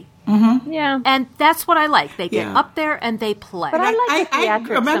play. Mm-hmm. Yeah, and that's what I like. They get up there and they play. But I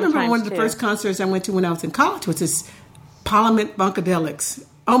remember one of the first concerts I went to when I was in college was this Parliament Funkadelics.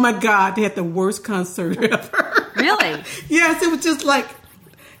 Oh my God, they had the worst concert ever. Really? Yes, it was just like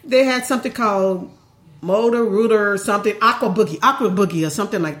they had something called Motor Rooter or something, Aqua Boogie or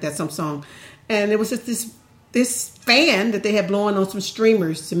something like that, some song, and it was just this fan that they had blowing on some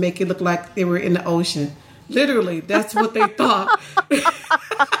streamers to make it look like they were in the ocean. Literally, that's what they thought.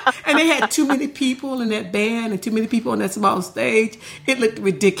 And they had too many people in that band and too many people on that small stage. It looked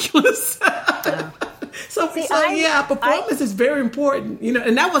ridiculous. Performance is very important,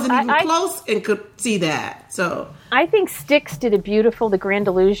 and that wasn't even close and could see that. So I think Styx did the Grand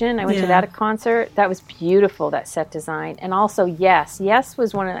Illusion. I went to that concert. That was beautiful, that set design. And also, Yes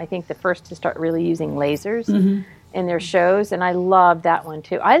was one of, I think, the first to start really using lasers in their shows, and I loved that one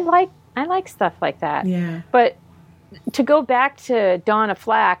too. I like stuff like that. Yeah. But to go back to Donna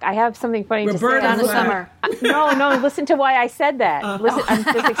Flack, I have something funny to say. Donna Summer. No, listen to why I said that. Listen, I'm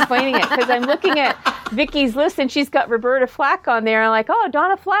just explaining it because I'm looking at Vicki's list and she's got Roberta Flack on there. I'm like, oh,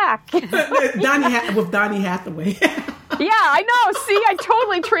 Donna Flack. with Donny Hathaway. Yeah, I know. See, I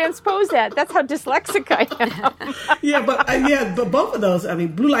totally transposed that. That's how dyslexic I am. but both of those. I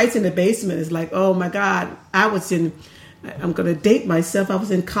mean, Blue Lights in the Basement is like, oh my God. I'm going to date myself. I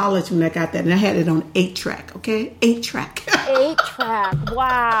was in college when I got that, and I had it on 8-track, okay? 8-track. 8-track.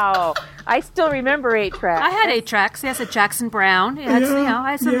 Wow. I still remember 8-track. I had 8 tracks. Yes, at Jackson Brown. I had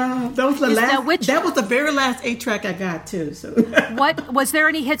some, that was the last. That was the very last 8-track I got too. So, what was there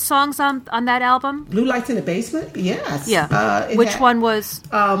any hit songs on that album? Blue Lights in the Basement. Yes. Yeah. Which one was?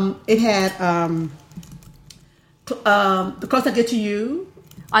 It had The Closer I Get to You.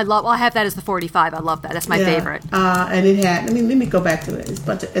 I have that as the 45. I love that. That's my favorite. And it had. Let me go back to it.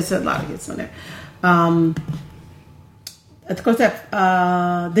 It's a lot of hits on there. Of course,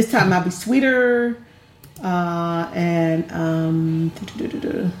 This Time I'll Be Sweeter, and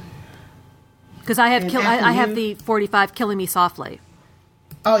because I have the 45 Killing Me Softly.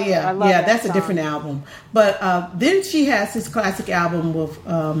 Oh yeah, that's a different album. But then she has this classic album with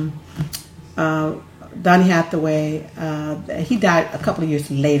Donny Hathaway. He died a couple of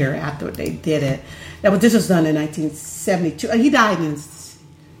years later after they did it. This was done in 1972. He died in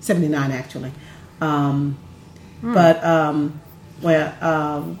 79 actually. But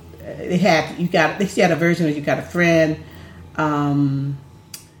they had a version of You Got a Friend,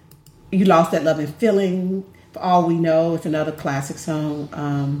 You Lost That Loving Feeling, For All We Know. It's another classic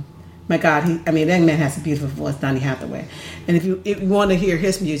song. My God, that man has a beautiful voice, Donny Hathaway. And if you want to hear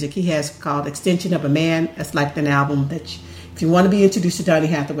his music, he has called Extension of a Man. That's like an album that if you want to be introduced to Donny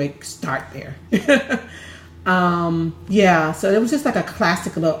Hathaway, start there. So it was just like a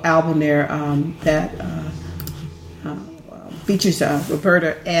classic little album there that features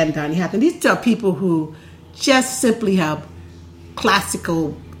Roberta and Donny Hathaway. These are people who just simply have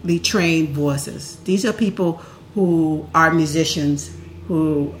classically trained voices. These are people who are musicians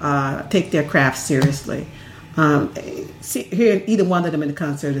who take their craft seriously. Hearing either one of them in the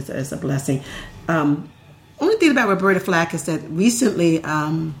concert is a blessing. Only thing about Roberta Flack is that recently,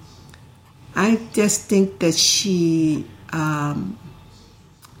 I just think that she, I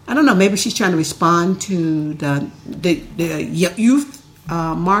don't know, maybe she's trying to respond to the youth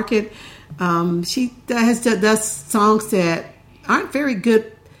market. She does songs that aren't very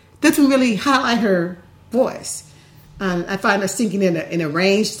good, doesn't really highlight her voice. I find her singing in a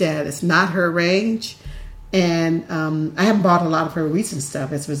range that is not her range. And I haven't bought a lot of her recent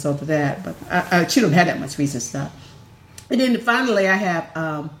stuff as a result of that. But she don't have that much recent stuff. And then finally I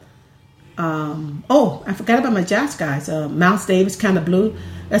have... I forgot about my jazz guys. Miles Davis, Kind of Blue.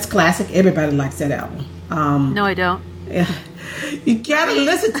 That's classic. Everybody likes that album. No, I don't. Yeah, you gotta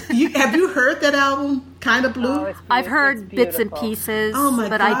listen. Have you heard that album, Kind of Blue? Oh, I've heard bits and pieces. Oh my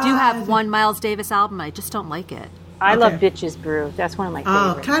God. God. I do have one Miles Davis album. I just don't like it. I love Bitches Brew. That's one of my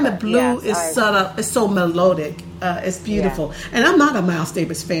favorites. Kind of Blue is it's so melodic. It's beautiful. Yeah. And I'm not a Miles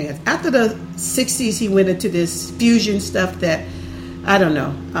Davis fan. After the 60s, he went into this fusion stuff that, I don't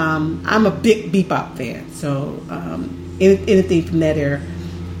know. I'm a big bebop fan. So anything from that era.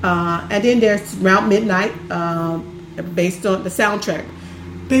 And then there's Round Midnight, based on the soundtrack,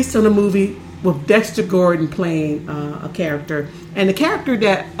 based on a movie with Dexter Gordon playing a character. And the character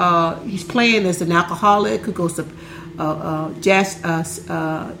that he's playing is an alcoholic who goes to jazz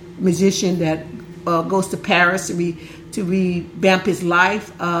musician that goes to Paris to revamp his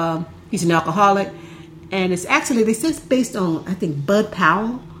life. He's an alcoholic. And it's actually, they say it's based on, I think, Bud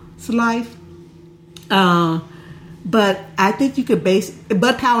Powell's life. But I think you could base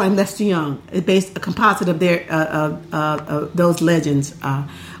Bud Powell and Lester Young. It's based a composite of their those legends.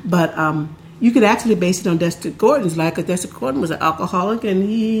 But you could actually base it on Dexter Gordon's life, because Dexter Gordon was an alcoholic, and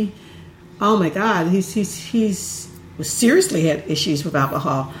he seriously had issues with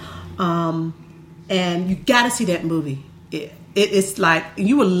alcohol. And you got to see that movie. It's like,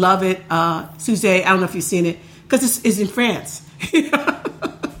 you will love it. Suzanne, I don't know if you've seen it, because it's in France.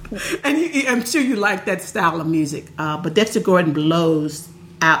 And I'm sure you like that style of music. But Dexter Gordon blows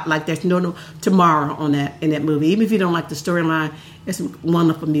out like there's no tomorrow in that movie. Even if you don't like the storyline, it's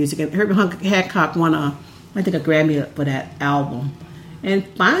wonderful music. And Herbie Hancock won I think a Grammy for that album. And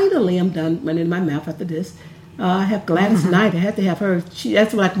finally, I'm done running my mouth after this. I have Gladys Knight. I had to have her.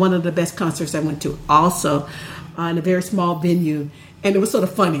 That's like one of the best concerts I went to. Also, in a very small venue, and it was sort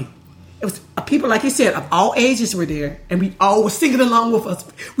of funny. It was people, like you said, of all ages were there, and we all were singing along with us.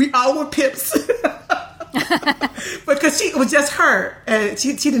 We all were Pips. Because it was just her, and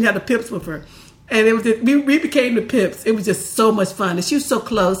she didn't have the Pips with her. And it was we became the Pips. It was just so much fun, and she was so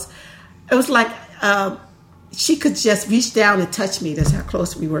close. It was like she could just reach down and touch me. That's how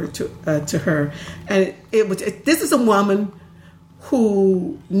close we were to her. And this is a woman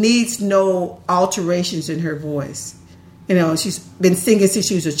who needs no alterations in her voice. You know, she's been singing since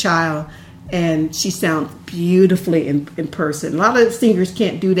she was a child, and she sounds beautifully in person. A lot of singers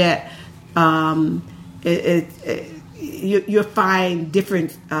can't do that. You'll find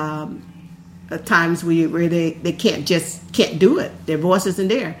different times where they can't do it. Their voice isn't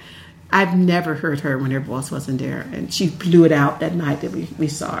there. I've never heard her when her voice wasn't there, and she blew it out that night that we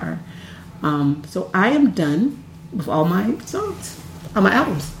saw her. So I am done with all my songs, all my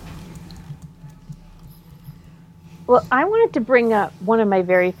albums. Well, I wanted to bring up one of my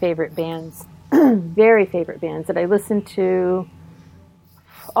very favorite bands, that I listened to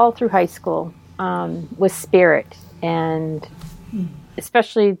all through high school, was Spirit, and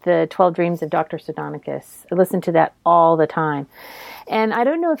especially the 12 Dreams of Dr. Sardonicus. I listened to that all the time. And I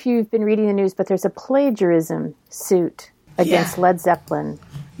don't know if you've been reading the news, but there's a plagiarism suit against Led Zeppelin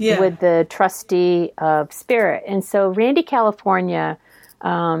with the trustee of Spirit. And so Randy California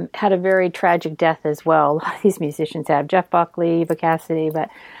had a very tragic death as well. A lot of these musicians have. Jeff Buckley, Eva Cassidy, but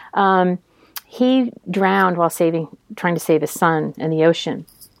he drowned while trying to save his son in the ocean.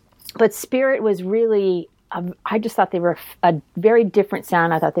 But Spirit was really, I just thought they were a very different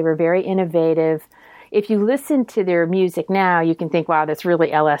sound. I thought they were very innovative. If you listen to their music now, you can think, wow, that's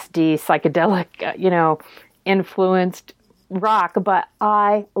really LSD, psychedelic, influenced rock. But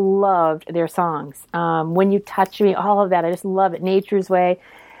I loved their songs. When You Touch Me, all of that. I just love it. Nature's Way.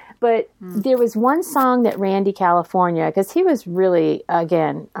 But there was one song that Randy California, because he was really,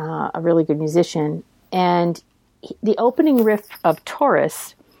 again, a really good musician. And the opening riff of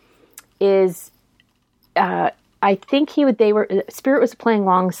Taurus is... I think Spirit was playing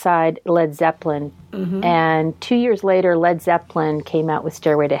alongside Led Zeppelin, and 2 years later, Led Zeppelin came out with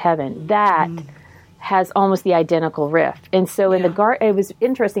Stairway to Heaven. That has almost the identical riff. And so in it was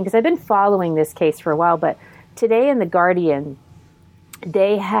interesting because I've been following this case for a while, but today in The Guardian,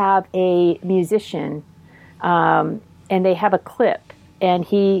 they have a musician, and they have a clip, and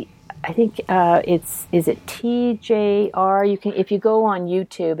I think is it TJR? If you go on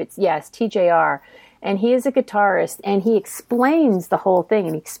YouTube, it's TJR. And he is a guitarist, and he explains the whole thing,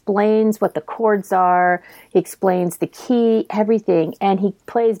 and he explains what the chords are, he explains the key, everything, and he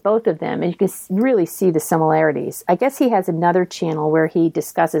plays both of them, and you can really see the similarities. I guess he has another channel where he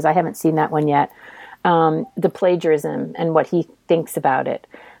discusses, I haven't seen that one yet, the plagiarism and what he thinks about it.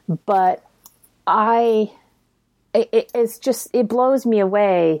 But it blows me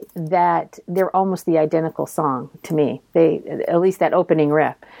away that they're almost the identical song to me, at least that opening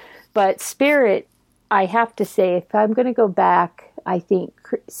riff. But Spirit, I have to say, if I'm going to go back, I think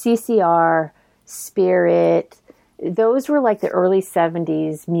CCR, Spirit, those were like the early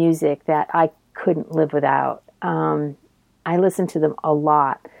 70s music that I couldn't live without. I listened to them a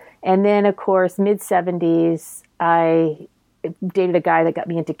lot. And then, of course, mid-70s, I dated a guy that got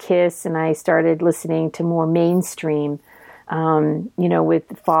me into Kiss, and I started listening to more mainstream, with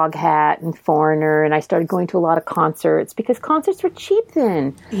Foghat and Foreigner, and I started going to a lot of concerts because concerts were cheap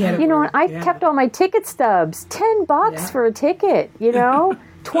then. And I kept all my ticket stubs, $10 for a ticket,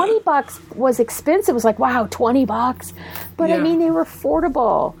 $20 was expensive. It was like, wow, $20. But I mean, they were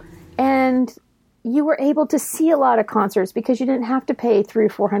affordable, and you were able to see a lot of concerts because you didn't have to pay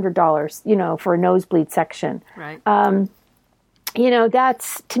 $300 or $400, for a nosebleed section. Right.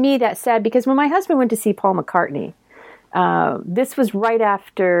 That's, to me, that's sad because when my husband went to see Paul McCartney, this was right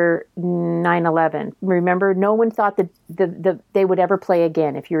after 9/11. Remember, no one thought that they would ever play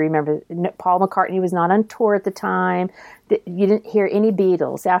again. If you remember, Paul McCartney was not on tour at the time. You didn't hear any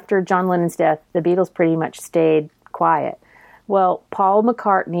Beatles. After John Lennon's death, the Beatles pretty much stayed quiet. Well, Paul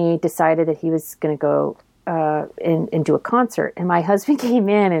McCartney decided that he was going to go and do a concert. And my husband came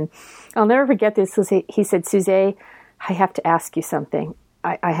in, and I'll never forget this. He said, "Suzanne, I have to ask you something.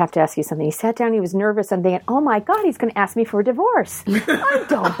 I have to ask you something." He sat down. He was nervous. I'm thinking, oh, my God, he's going to ask me for a divorce. I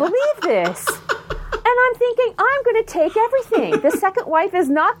don't believe this. And I'm thinking, I'm going to take everything. The second wife is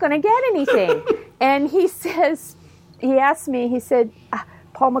not going to get anything. And he asked me, he said,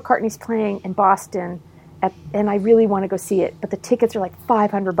 Paul McCartney's playing in Boston, and I really want to go see it, but the tickets are like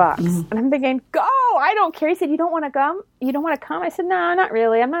 $500. And I'm thinking, go, I don't care. He said, you don't want to come? You don't want to come? I said, no, not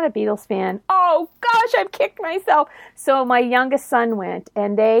really. I'm not a Beatles fan. Oh, gosh, I've kicked myself. So my youngest son went,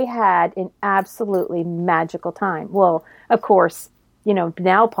 and they had an absolutely magical time. Well, of course,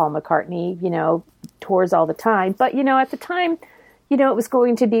 now Paul McCartney, tours all the time. But, at the time, it was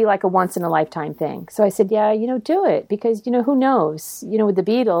going to be like a once-in-a-lifetime thing. So I said, yeah, do it. Because, who knows? With the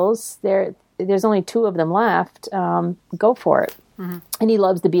Beatles, there's only 2 of them left. Go for it. Mm-hmm. And he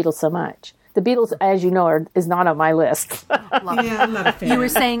loves the Beatles so much. The Beatles, as you know, is not on my list. I'm not a fan. You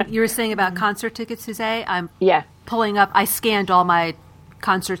were saying about concert tickets, Suzanne. I'm pulling up. I scanned all my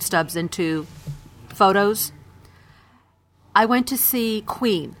concert stubs into photos. I went to see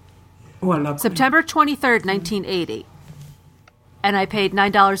Queen. Oh, I love September 23rd, 1980. And I paid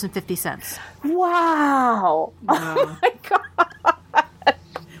 $9.50. Wow. Oh, my God.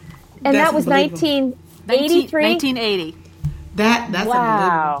 And that was 1983? 1980. That's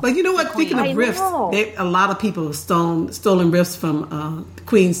wow. But you know what? Speaking of riffs, a lot of people have stolen riffs from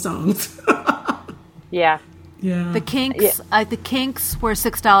Queen songs. Yeah. Yeah. The Kinks were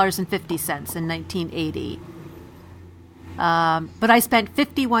 $6.50 in 1980. But I spent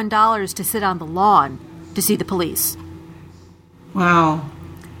 $51 to sit on the lawn to see the Police. Wow.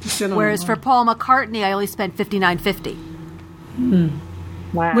 Whereas for Paul McCartney, I only spent $59.50.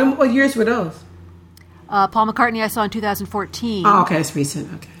 Wow. What years were those? Paul McCartney I saw in 2014. Oh, okay, it's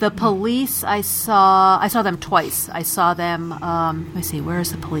recent. Okay. The Police I saw them twice. I saw them. Let me see, where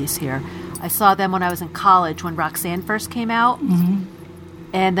is the Police here? I saw them when I was in college when Roxanne first came out,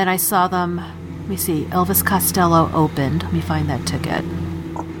 and then I saw them. Let me see, Elvis Costello opened. Let me find that ticket.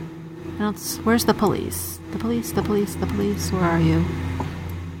 Where's the Police? The Police. Where are you?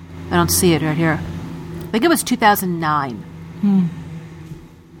 I don't see it right here. I think it was 2009.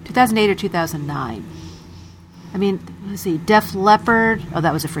 2008 or 2009. I mean, let's see, Def Leppard. Oh,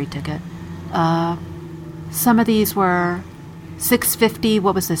 that was a free ticket. Some of these were $6.50.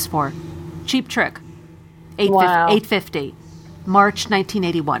 What was this for? Cheap Trick. $8.50. March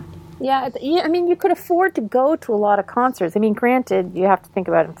 1981. Yeah, I mean, you could afford to go to a lot of concerts. I mean, granted, you have to think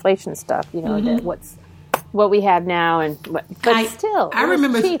about inflation stuff. You know, what we have now, but still, I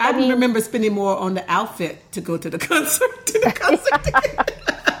remember. Cheap. I remember spending more on the outfit to go to the concert.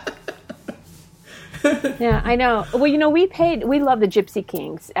 Yeah, I know. Well, you know, we love the Gypsy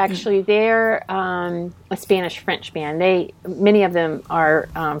Kings. Actually, they're a Spanish-French band. Many of them are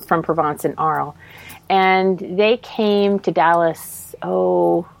from Provence and Arles. And they came to Dallas,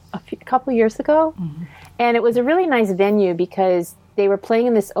 a couple years ago. And it was a really nice venue because they were playing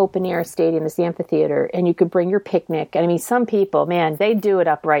in this open-air stadium, this amphitheater, and you could bring your picnic. I mean, some people, man, they do it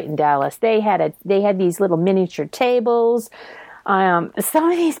up right in Dallas. They had these little miniature tables. Some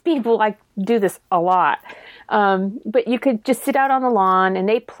of these people do this a lot. But you could just sit out on the lawn, and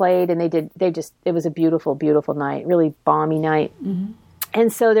they played, and it was a beautiful, beautiful night, really balmy night.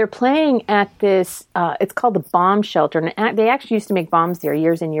 And so they're playing at this, it's called the Bomb Shelter, and they actually used to make bombs there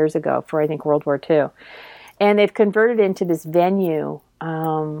years and years ago for, I think, World War II. And they've converted it into this venue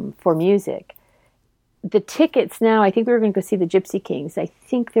for music. The tickets now, I think we were going to go see the Gypsy Kings. I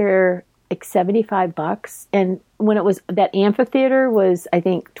think they're like $75, and when it was that amphitheater was, I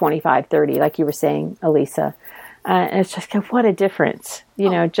think, $25, $30, like you were saying, Elisa. And it's just what a difference,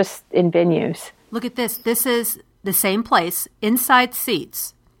 just in venues. Look at this. This is the same place, inside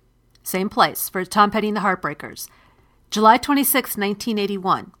seats, same place for Tom Petty and the Heartbreakers. July 26,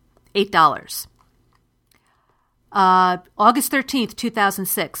 1981, $8. August 13th,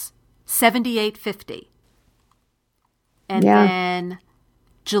 2006, $78.50. And then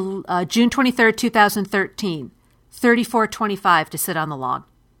June 23rd, 2013, $34.25 to sit on the lawn.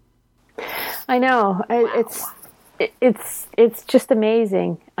 I know. Wow. It's just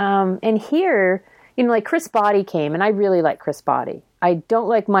amazing. And here, like Chris Botti came, and I really like Chris Botti. I don't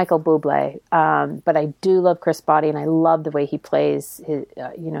like Michael Bublé, but I do love Chris Botti, and I love the way he plays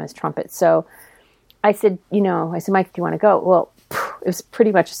his trumpet. So I said, Mike, do you want to go? Well, it was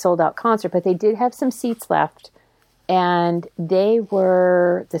pretty much a sold-out concert, but they did have some seats left. And they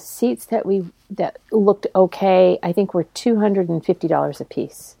were the seats that looked okay. I think were $250 a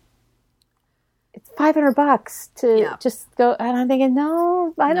piece. It's $500 to just go. And I'm thinking,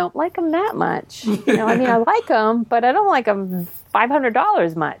 no, I don't like them that much. I mean, I like them, but I don't like them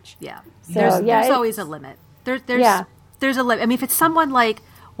 $500 much. Yeah. So there's always a limit. There's a limit. I mean, if it's someone like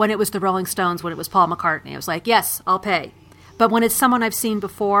when it was the Rolling Stones, when it was Paul McCartney, I was like, yes, I'll pay. But when it's someone I've seen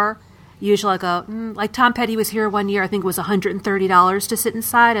before. Usually I go, like Tom Petty was here one year. I think it was $130 to sit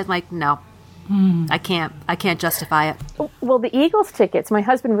inside. I was like, no, I can't justify it. Well, the Eagles tickets, my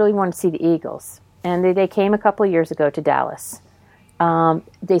husband really wanted to see the Eagles. And they came a couple of years ago to Dallas.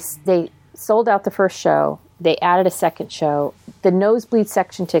 They sold out the first show. They added a second show. The nosebleed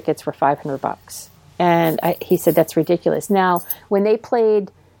section tickets were $500. And he said, that's ridiculous. Now, when they played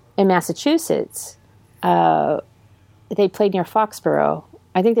in Massachusetts, they played near Foxborough.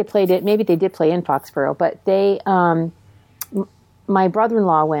 I think they played it. Maybe they did play in Foxborough, but my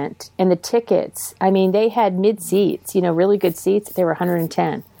brother-in-law went, and the tickets. I mean, they had mid seats, really good seats. They were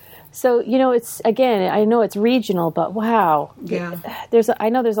 $110. So it's again. I know it's regional, but wow. Yeah. I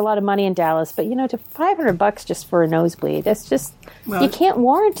know there's a lot of money in Dallas, but to $500 just for a nosebleed. That's just you can't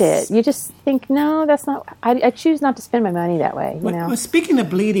warrant it. You just think, no, that's not. I choose not to spend my money that way. Well, speaking of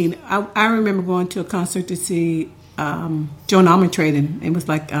bleeding, I remember going to a concert to see. Joan Armatrading. It was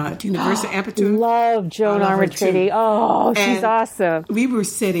like Universal Amphitheater. Love Joan Armatrading. Oh, she's awesome. We were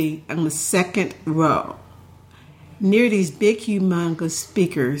sitting on the second row near these big, humongous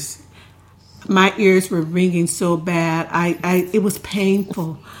speakers. my ears were ringing so bad. It was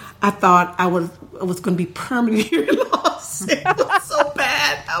painful. I thought I was going to be permanent hearing loss. It was so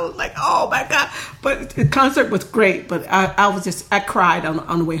bad. I was like, oh my God. But the concert was great, but I cried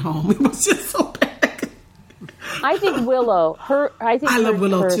on the way home. It was just so bad. I think Willow, I love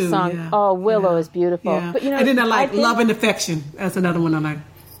Willow too. Song, yeah. Oh, Willow is beautiful. Yeah. But, and then I like Love and Affection. That's another one I like.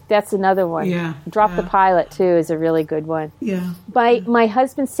 That's another one. Yeah. Drop the Pilot too is a really good one. Yeah. My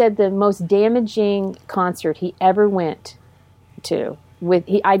husband said the most damaging concert he ever went to.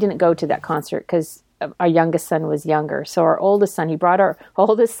 I didn't go to that concert because our youngest son was younger. So our oldest son, he brought our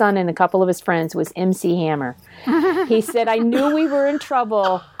oldest son and a couple of his friends, was MC Hammer. He said, I knew we were in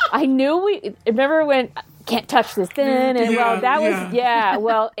trouble. Remember when Can't Touch This Then? And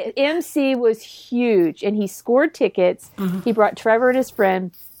well, MC was huge and he scored tickets. Mm-hmm. He brought Trevor and his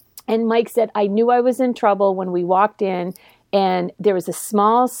friend. And Mike said, I knew I was in trouble when we walked in and there was a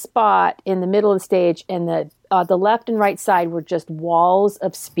small spot in the middle of the stage and the left and right side were just walls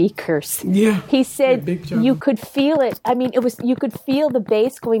of speakers. Yeah. He said you could feel it. I mean, you could feel the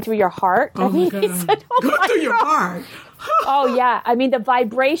bass going through your heart. Oh, my God. He said, going through your heart. Oh, yeah. I mean, the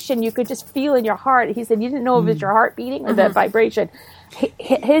vibration you could just feel in your heart. He said you didn't know if it was your heart beating or that vibration.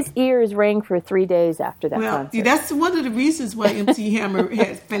 His ears rang for 3 days after that concert. That's one of the reasons why MC Hammer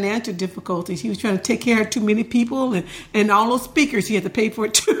had financial difficulties. He was trying to take care of too many people, and all those speakers, he had to pay for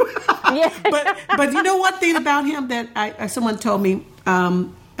it too. Yeah. But you know one thing about him that someone told me,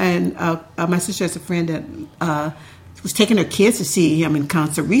 and my sister has a friend that was taking her kids to see him in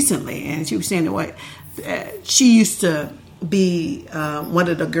concert recently, and she was saying that she used to be one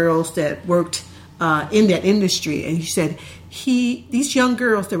of the girls that worked in that industry, and he said these young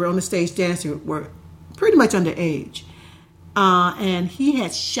girls that were on the stage dancing were pretty much underage, and he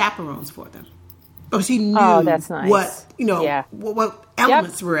had chaperones for them because he knew that's nice. what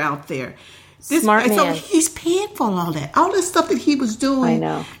elements were out there. Smart man. So he's paying for all that, all this stuff that he was doing.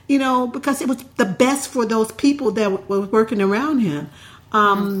 I know, because it was the best for those people that were working around him.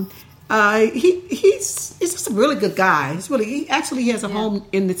 He's just a really good guy. He actually has a home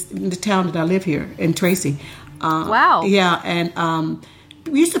in the town that I live here in Tracy. Wow. Yeah, and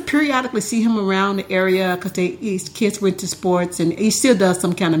we used to periodically see him around the area because his kids went to sports, and he still does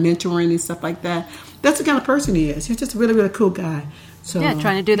some kind of mentoring and stuff like that. That's the kind of person he is. He's just a really, really cool guy. So,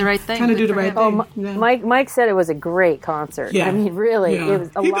 trying to do the right thing. Mike said it was a great concert. Yeah. I mean, really, it was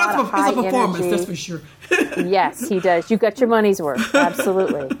a lot of high energy. He does a performance, that's for sure. Yes, he does. You got your money's worth.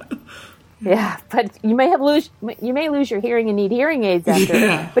 Absolutely. Yeah, but you may lose your hearing and need hearing aids after.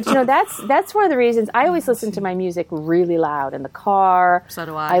 Yeah. But that's one of the reasons I always listen to my music really loud in the car. So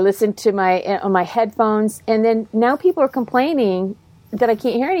do I. I listen to on my headphones, and then now people are complaining that I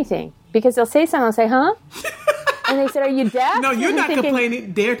can't hear anything because they'll say something. I'll say, "Huh?" And they said, "Are you deaf?" No, you're not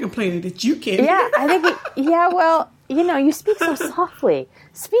complaining. They're complaining that you can't. Yeah, I think. Well, you speak so softly.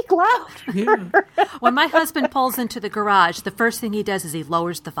 Speak loud. Yeah. When my husband pulls into the garage, the first thing he does is he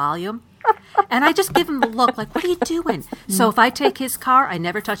lowers the volume. And I just give him the look like, what are you doing? So if I take his car, I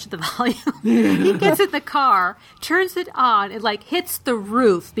never touch the volume. He gets in the car, turns it on, it hits the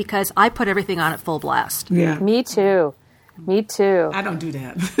roof because I put everything on at full blast. Yeah. Me too. I don't do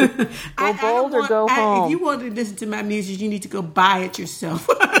that. Go bold or go home. If you want to listen to my music, you need to go buy it yourself.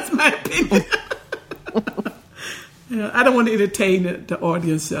 That's my opinion. I don't want to entertain the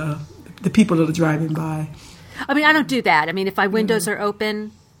audience, the people that are driving by. I mean, I don't do that. I mean, if my windows are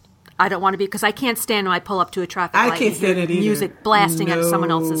open, I don't want to be, because I can't stand when I pull up to a traffic light. I can't stand it either. Music blasting out of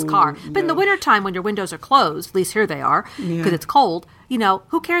someone else's car. But in the wintertime, when your windows are closed, at least here they are, because it's cold,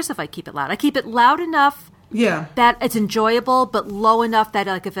 who cares if I keep it loud? I keep it loud enough that it's enjoyable, but low enough that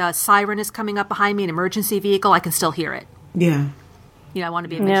if a siren is coming up behind me, an emergency vehicle, I can still hear it. Yeah. I want to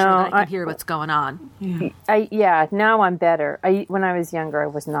be make sure that I can hear what's going on. Yeah. Now I'm better. When I was younger, I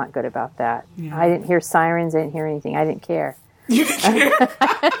was not good about that. Yeah. I didn't hear sirens. I didn't hear anything. I didn't care. You didn't care?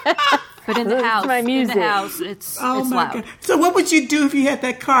 But in the house, it's loud. God. So what would you do if you had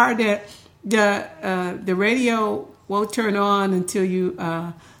that car that the radio won't turn on until you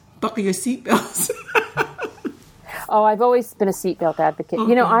buckle your seatbelts? Oh, I've always been a seatbelt advocate.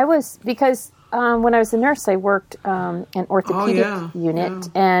 Okay. I was, because when I was a nurse, I worked an orthopedic unit,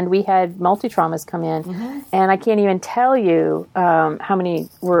 and we had multi-traumas come in, and I can't even tell you how many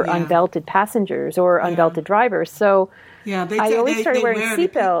were unbelted passengers or unbelted drivers. So I always started wearing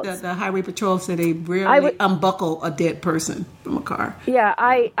seatbelts. The highway patrol said they rarely unbuckle a dead person from a car. Yeah,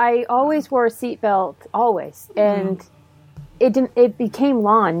 I always wore a seatbelt, always, and it became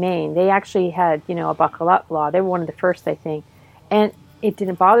law in Maine. They actually had a buckle up law. They were one of the first, I think, and it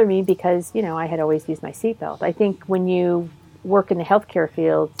didn't bother me because, I had always used my seatbelt. I think when you work in the healthcare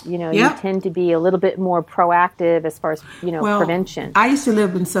field, you tend to be a little bit more proactive as far as, prevention. I used to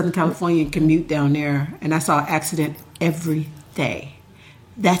live in Southern California and commute down there, and I saw an accident every day.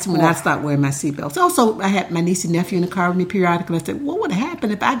 That's when I stopped wearing my seatbelts. Also, I had my niece and nephew in the car with me periodically. I said, what would have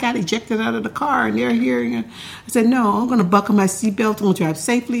happened if I got ejected out of the car and they're here? I said, no, I'm going to buckle my seatbelt. I'm going to drive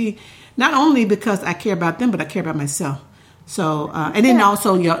safely, not only because I care about them, but I care about myself. So, and then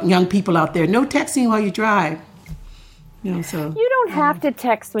also young people out there, no texting while you drive. So you don't have to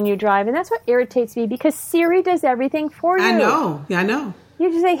text when you drive, and that's what irritates me because Siri does everything for you. I know. Yeah, I know. You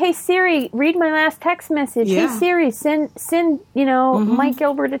just say, "Hey Siri, read my last text message." Yeah. Hey Siri, send Mike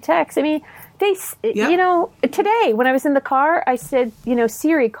Gilbert a text. I mean, today when I was in the car, I said,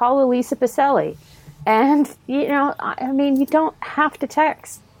 Siri, call Elisa Pacelli, and I mean, you don't have to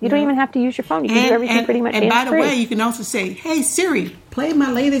text. You don't even have to use your phone. You can do everything pretty much. And by the way, you can also say, "Hey Siri, play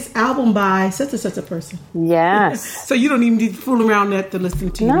my latest album by such and such a person." Yes. So you don't even need to fool around to listen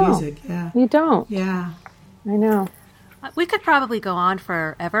to your music. Yeah, you don't. Yeah, I know. We could probably go on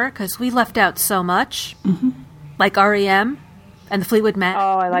forever because we left out so much, like REM and the Fleetwood Mac.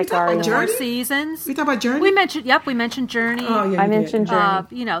 Oh, I like REM. Four Seasons. We talk about Journey. We mentioned Journey. Oh, yeah, I mentioned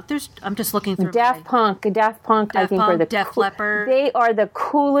Journey. I'm just looking through. Daft Punk. I think are the Def Leppard. They are the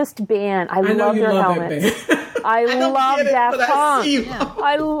coolest band. I love their helmets. I love Daft Punk.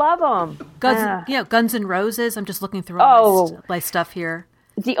 I love them. Guns N' Roses. I'm just looking through all my stuff here.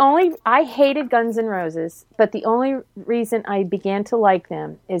 I hated Guns N' Roses, but the only reason I began to like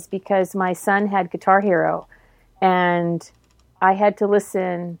them is because my son had Guitar Hero, and I had to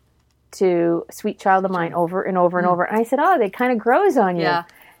listen to Sweet Child of Mine over and over and over. And I said, that kind of grows on you. Yeah.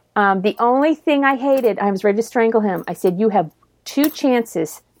 The only thing I hated, I was ready to strangle him. I said, you have 2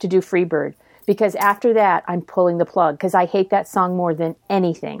 chances to do Freebird, because after that, I'm pulling the plug, because I hate that song more than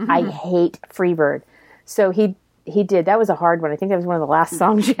anything. Mm-hmm. I hate Freebird. So he did. That was a hard one. I think that was one of the last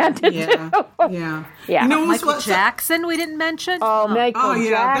songs you had to do. Yeah. Michael Jackson we didn't mention. Michael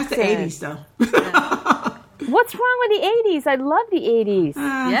Jackson. That's the 80s, though. What's wrong with the 80s? I love the 80s.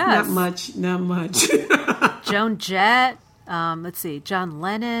 Yes. Not much. Joan Jett. Let's see. John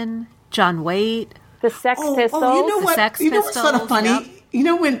Lennon. John Waite. The Sex Pistols. You know what? Sex you know what's Pistols, sort of funny? Yep. You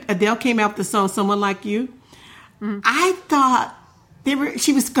know when Adele came out with the song "Someone Like You"? Mm-hmm. I thought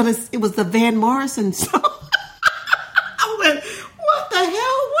it was the Van Morrison song. I went, what the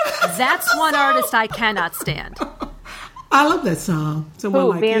hell? That's one artist I cannot stand. I love that song. Someone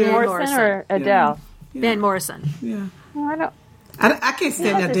like Van you. Morrison or Adele? Yeah. Van Morrison. Yeah. Well, I can't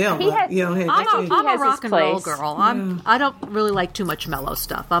stand Adele. I'm a rock and roll girl. I don't really like too much mellow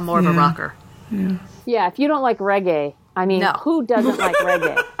stuff. I'm more of a rocker. Yeah, if you don't like reggae, I mean, who doesn't like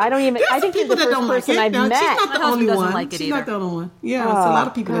reggae? I don't even. I think you're the first person I've met. She's not the only one. Doesn't like it She's either. not the only one. Yeah, it's a lot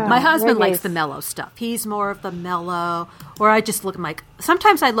of people that don't. My husband likes the mellow stuff. He's more of the mellow. Or I just look at Mike.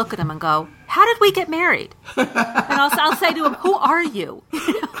 Sometimes I look at him and go, "How did we get married?" And I'll say to him, "Who are you?"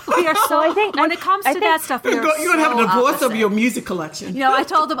 We are so. I think when it comes to that stuff, you're going to have a divorce of your music collection. I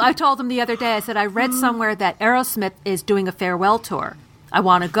told him the other day. I said I read somewhere that Aerosmith is doing a farewell tour. I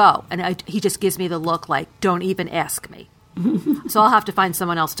want to go, and he just gives me the look like, "Don't even ask me." So I'll have to find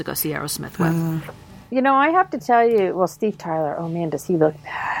someone else to go see Aerosmith with. I have to tell you, well, Steve Tyler, oh man, does he look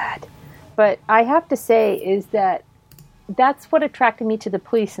bad. But I have to say is that's what attracted me to the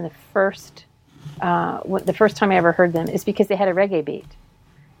Police in the first time I ever heard them, is because they had a reggae beat.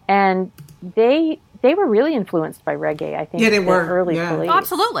 And they were really influenced by reggae, I think. Yeah, they were. Early Police.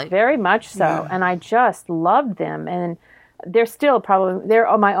 Absolutely. Very much so. Yeah. And I just loved them. And they're still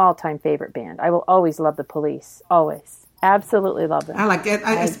they're my all-time favorite band. I will always love the Police. Always. Absolutely love them. I like it.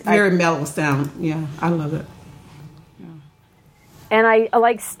 It's very mellow sound. Yeah, I love it. Yeah. And I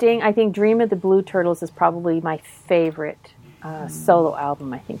like Sting. I think Dream of the Blue Turtles is probably my favorite solo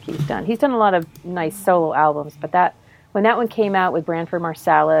album I think he's done. He's done a lot of nice solo albums, but when that one came out with Branford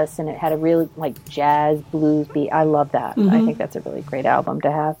Marsalis and it had a really jazz blues beat, I love that. Mm-hmm. I think that's a really great album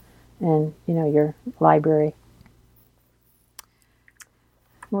to have in your library.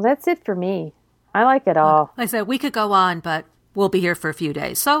 Well, that's it for me. I like it all. Like I said, we could go on, but we'll be here for a few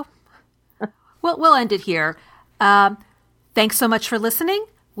days. So we'll end it here. Thanks so much for listening.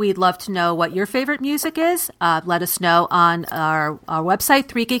 We'd love to know what your favorite music is. Let us know on our website,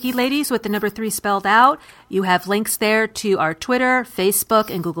 3 Geeky Ladies with the number 3 spelled out. You have links there to our Twitter, Facebook,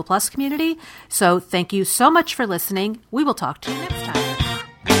 and Google Plus community. So thank you so much for listening. We will talk to you next time.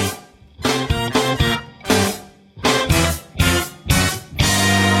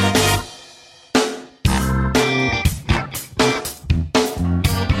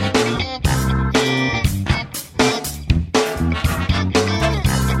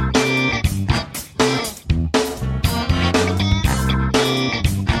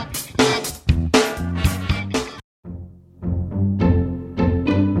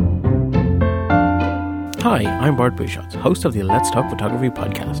 Hi, I'm Bart Busschots, host of the Let's Talk Photography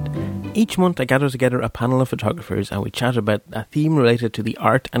podcast. Each month I gather together a panel of photographers and we chat about a theme related to the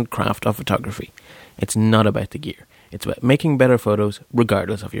art and craft of photography. It's not about the gear, it's about making better photos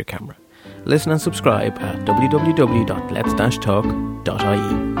regardless of your camera. Listen and subscribe at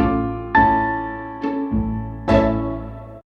www.lets-talk.ie.